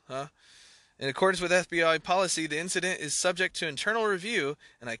 Kalamazoo, huh? In accordance with FBI policy, the incident is subject to internal review,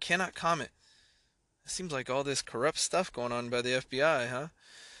 and I cannot comment. It seems like all this corrupt stuff going on by the FBI, huh?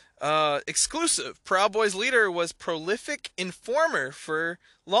 Exclusive. Proud Boys leader was prolific informer for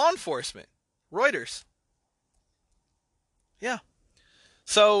law enforcement. Reuters. Yeah.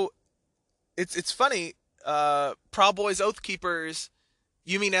 So, it's funny. Proud Boys Oath Keepers,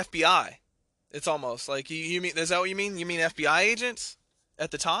 you mean FBI. It's almost like, you mean, is that what you mean? You mean FBI agents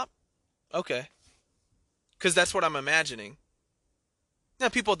at the top? Okay. Because that's what I'm imagining. Now,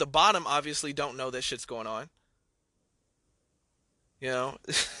 people at the bottom obviously don't know that shit's going on. You know,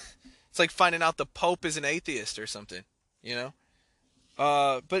 it's like finding out the Pope is an atheist or something. You know,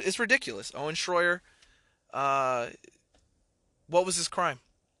 but it's ridiculous. Owen Schroyer, what was his crime?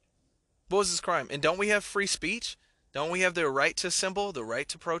 What was his crime? And don't we have free speech? Don't we have the right to assemble, the right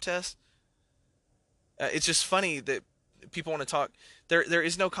to protest? It's just funny that people want to talk. There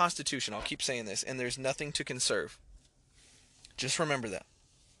is no constitution. I'll keep saying this, and there's nothing to conserve. Just remember that.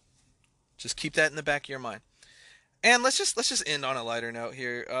 Just keep that in the back of your mind. And let's just end on a lighter note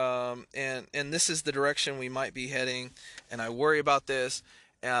here. And this is the direction we might be heading. And I worry about this.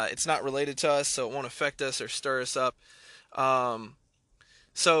 It's not related to us, so it won't affect us or stir us up.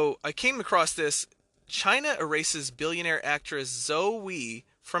 So I came across this. China erases billionaire actress Zhou Wei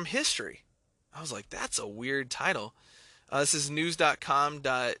from history. I was like, that's a weird title. This is news.com.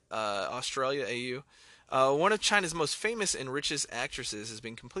 Australia AU. One of China's most famous and richest actresses has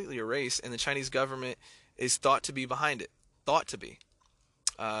been completely erased, and the Chinese government is thought to be behind it. Thought to be.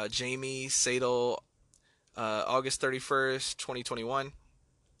 Jamie Sadel, August 31st, 2021.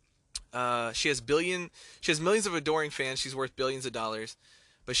 She has millions of adoring fans. She's worth billions of dollars.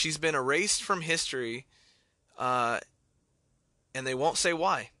 But she's been erased from history, and they won't say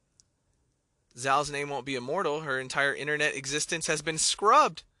why. Zhao's name won't be immortal. Her entire internet existence has been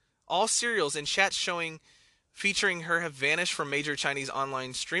scrubbed. All serials and chats featuring her have vanished from major Chinese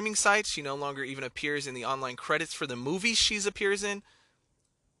online streaming sites. She no longer even appears in the online credits for the movies she appears in.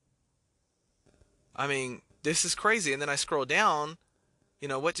 I mean, this is crazy. And then I scroll down. You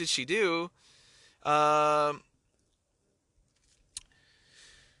know, what did she do?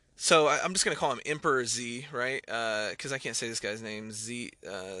 So I'm just going to call him Emperor Z, right? Because I can't say this guy's name. Xi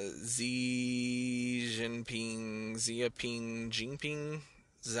Jinping,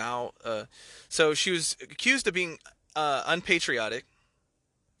 Zhao. So she was accused of being unpatriotic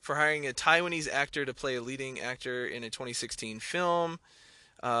for hiring a Taiwanese actor to play a leading actor in a 2016 film.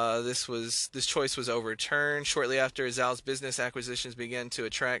 This choice was overturned shortly after Zhao's business acquisitions began to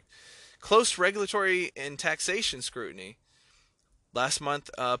attract close regulatory and taxation scrutiny. Last month,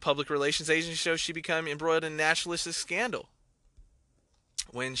 public relations agency shows she became embroiled in a nationalistic scandal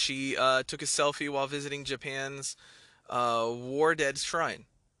when she took a selfie while visiting Japan's War Dead Shrine.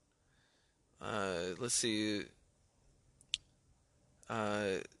 Let's see.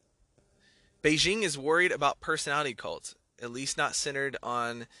 Beijing is worried about personality cults, at least not centered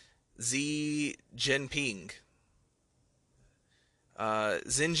on Xi Jinping.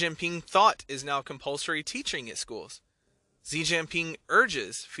 Xi Jinping thought is now compulsory teaching at schools. Xi Jinping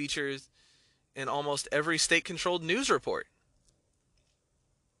urges features in almost every state-controlled news report.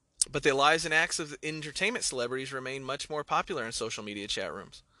 But the lives and acts of entertainment celebrities remain much more popular in social media chat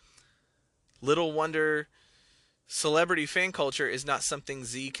rooms. Little wonder celebrity fan culture is not something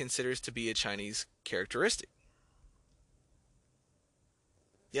Xi considers to be a Chinese characteristic.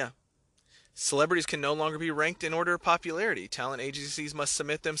 Yeah. Celebrities can no longer be ranked in order of popularity. Talent agencies must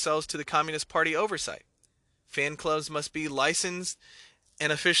submit themselves to the Communist Party oversight. Fan clubs must be licensed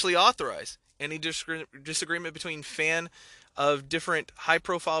and officially authorized. Any disagreement between fan of different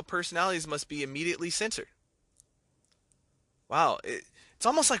high-profile personalities must be immediately censored. Wow, it's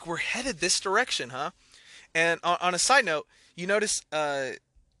almost like we're headed this direction, huh? And on a side note, you notice talent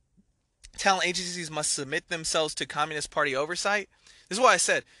agencies must submit themselves to Communist Party oversight. This is why I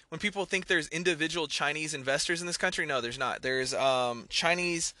said, when people think there's individual Chinese investors in this country, no, there's not. There's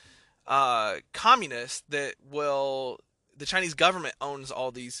Chinese communists that the Chinese government owns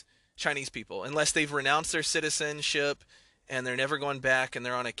all these Chinese people, unless they've renounced their citizenship and they're never going back and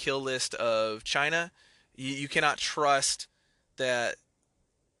they're on a kill list of China. You cannot trust that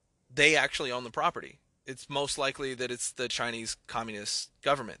they actually own the property. It's most likely that it's the Chinese Communist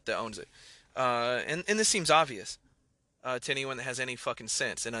government that owns it. And this seems obvious to anyone that has any fucking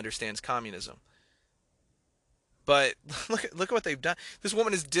sense and understands communism. But look at what they've done. This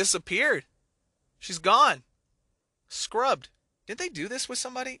woman has disappeared. She's gone. Scrubbed. Didn't they do this with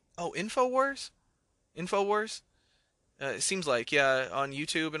somebody? Oh, InfoWars? It seems like, yeah, on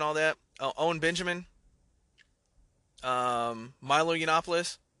YouTube and all that. Owen Benjamin. Milo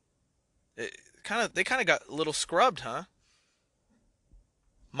Yiannopoulos. They kind of got a little scrubbed, huh?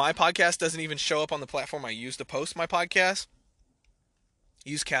 My podcast doesn't even show up on the platform I use to post my podcast.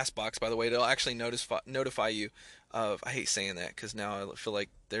 Use Castbox, by the way. It'll actually notify you of... I hate saying that because now I feel like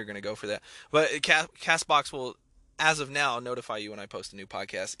they're going to go for that. But Castbox will, as of now, notify you when I post a new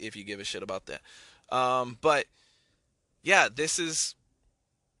podcast if you give a shit about that. But, yeah, this is...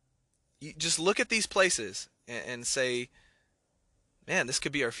 You just look at these places and say, man, this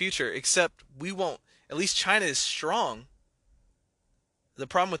could be our future. Except we won't... At least China is strong. The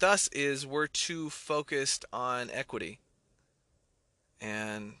problem with us is we're too focused on equity.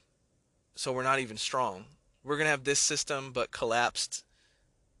 and so we're not even strong. We're gonna have this system, but collapsed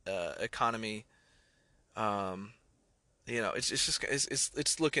economy.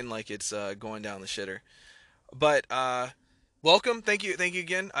 It's looking like it's going down the shitter. But welcome, thank you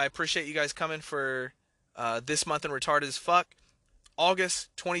again. I appreciate you guys coming for this month in Retarded as Fuck, August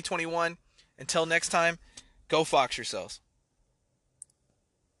 2021. Until next time, go fox yourselves.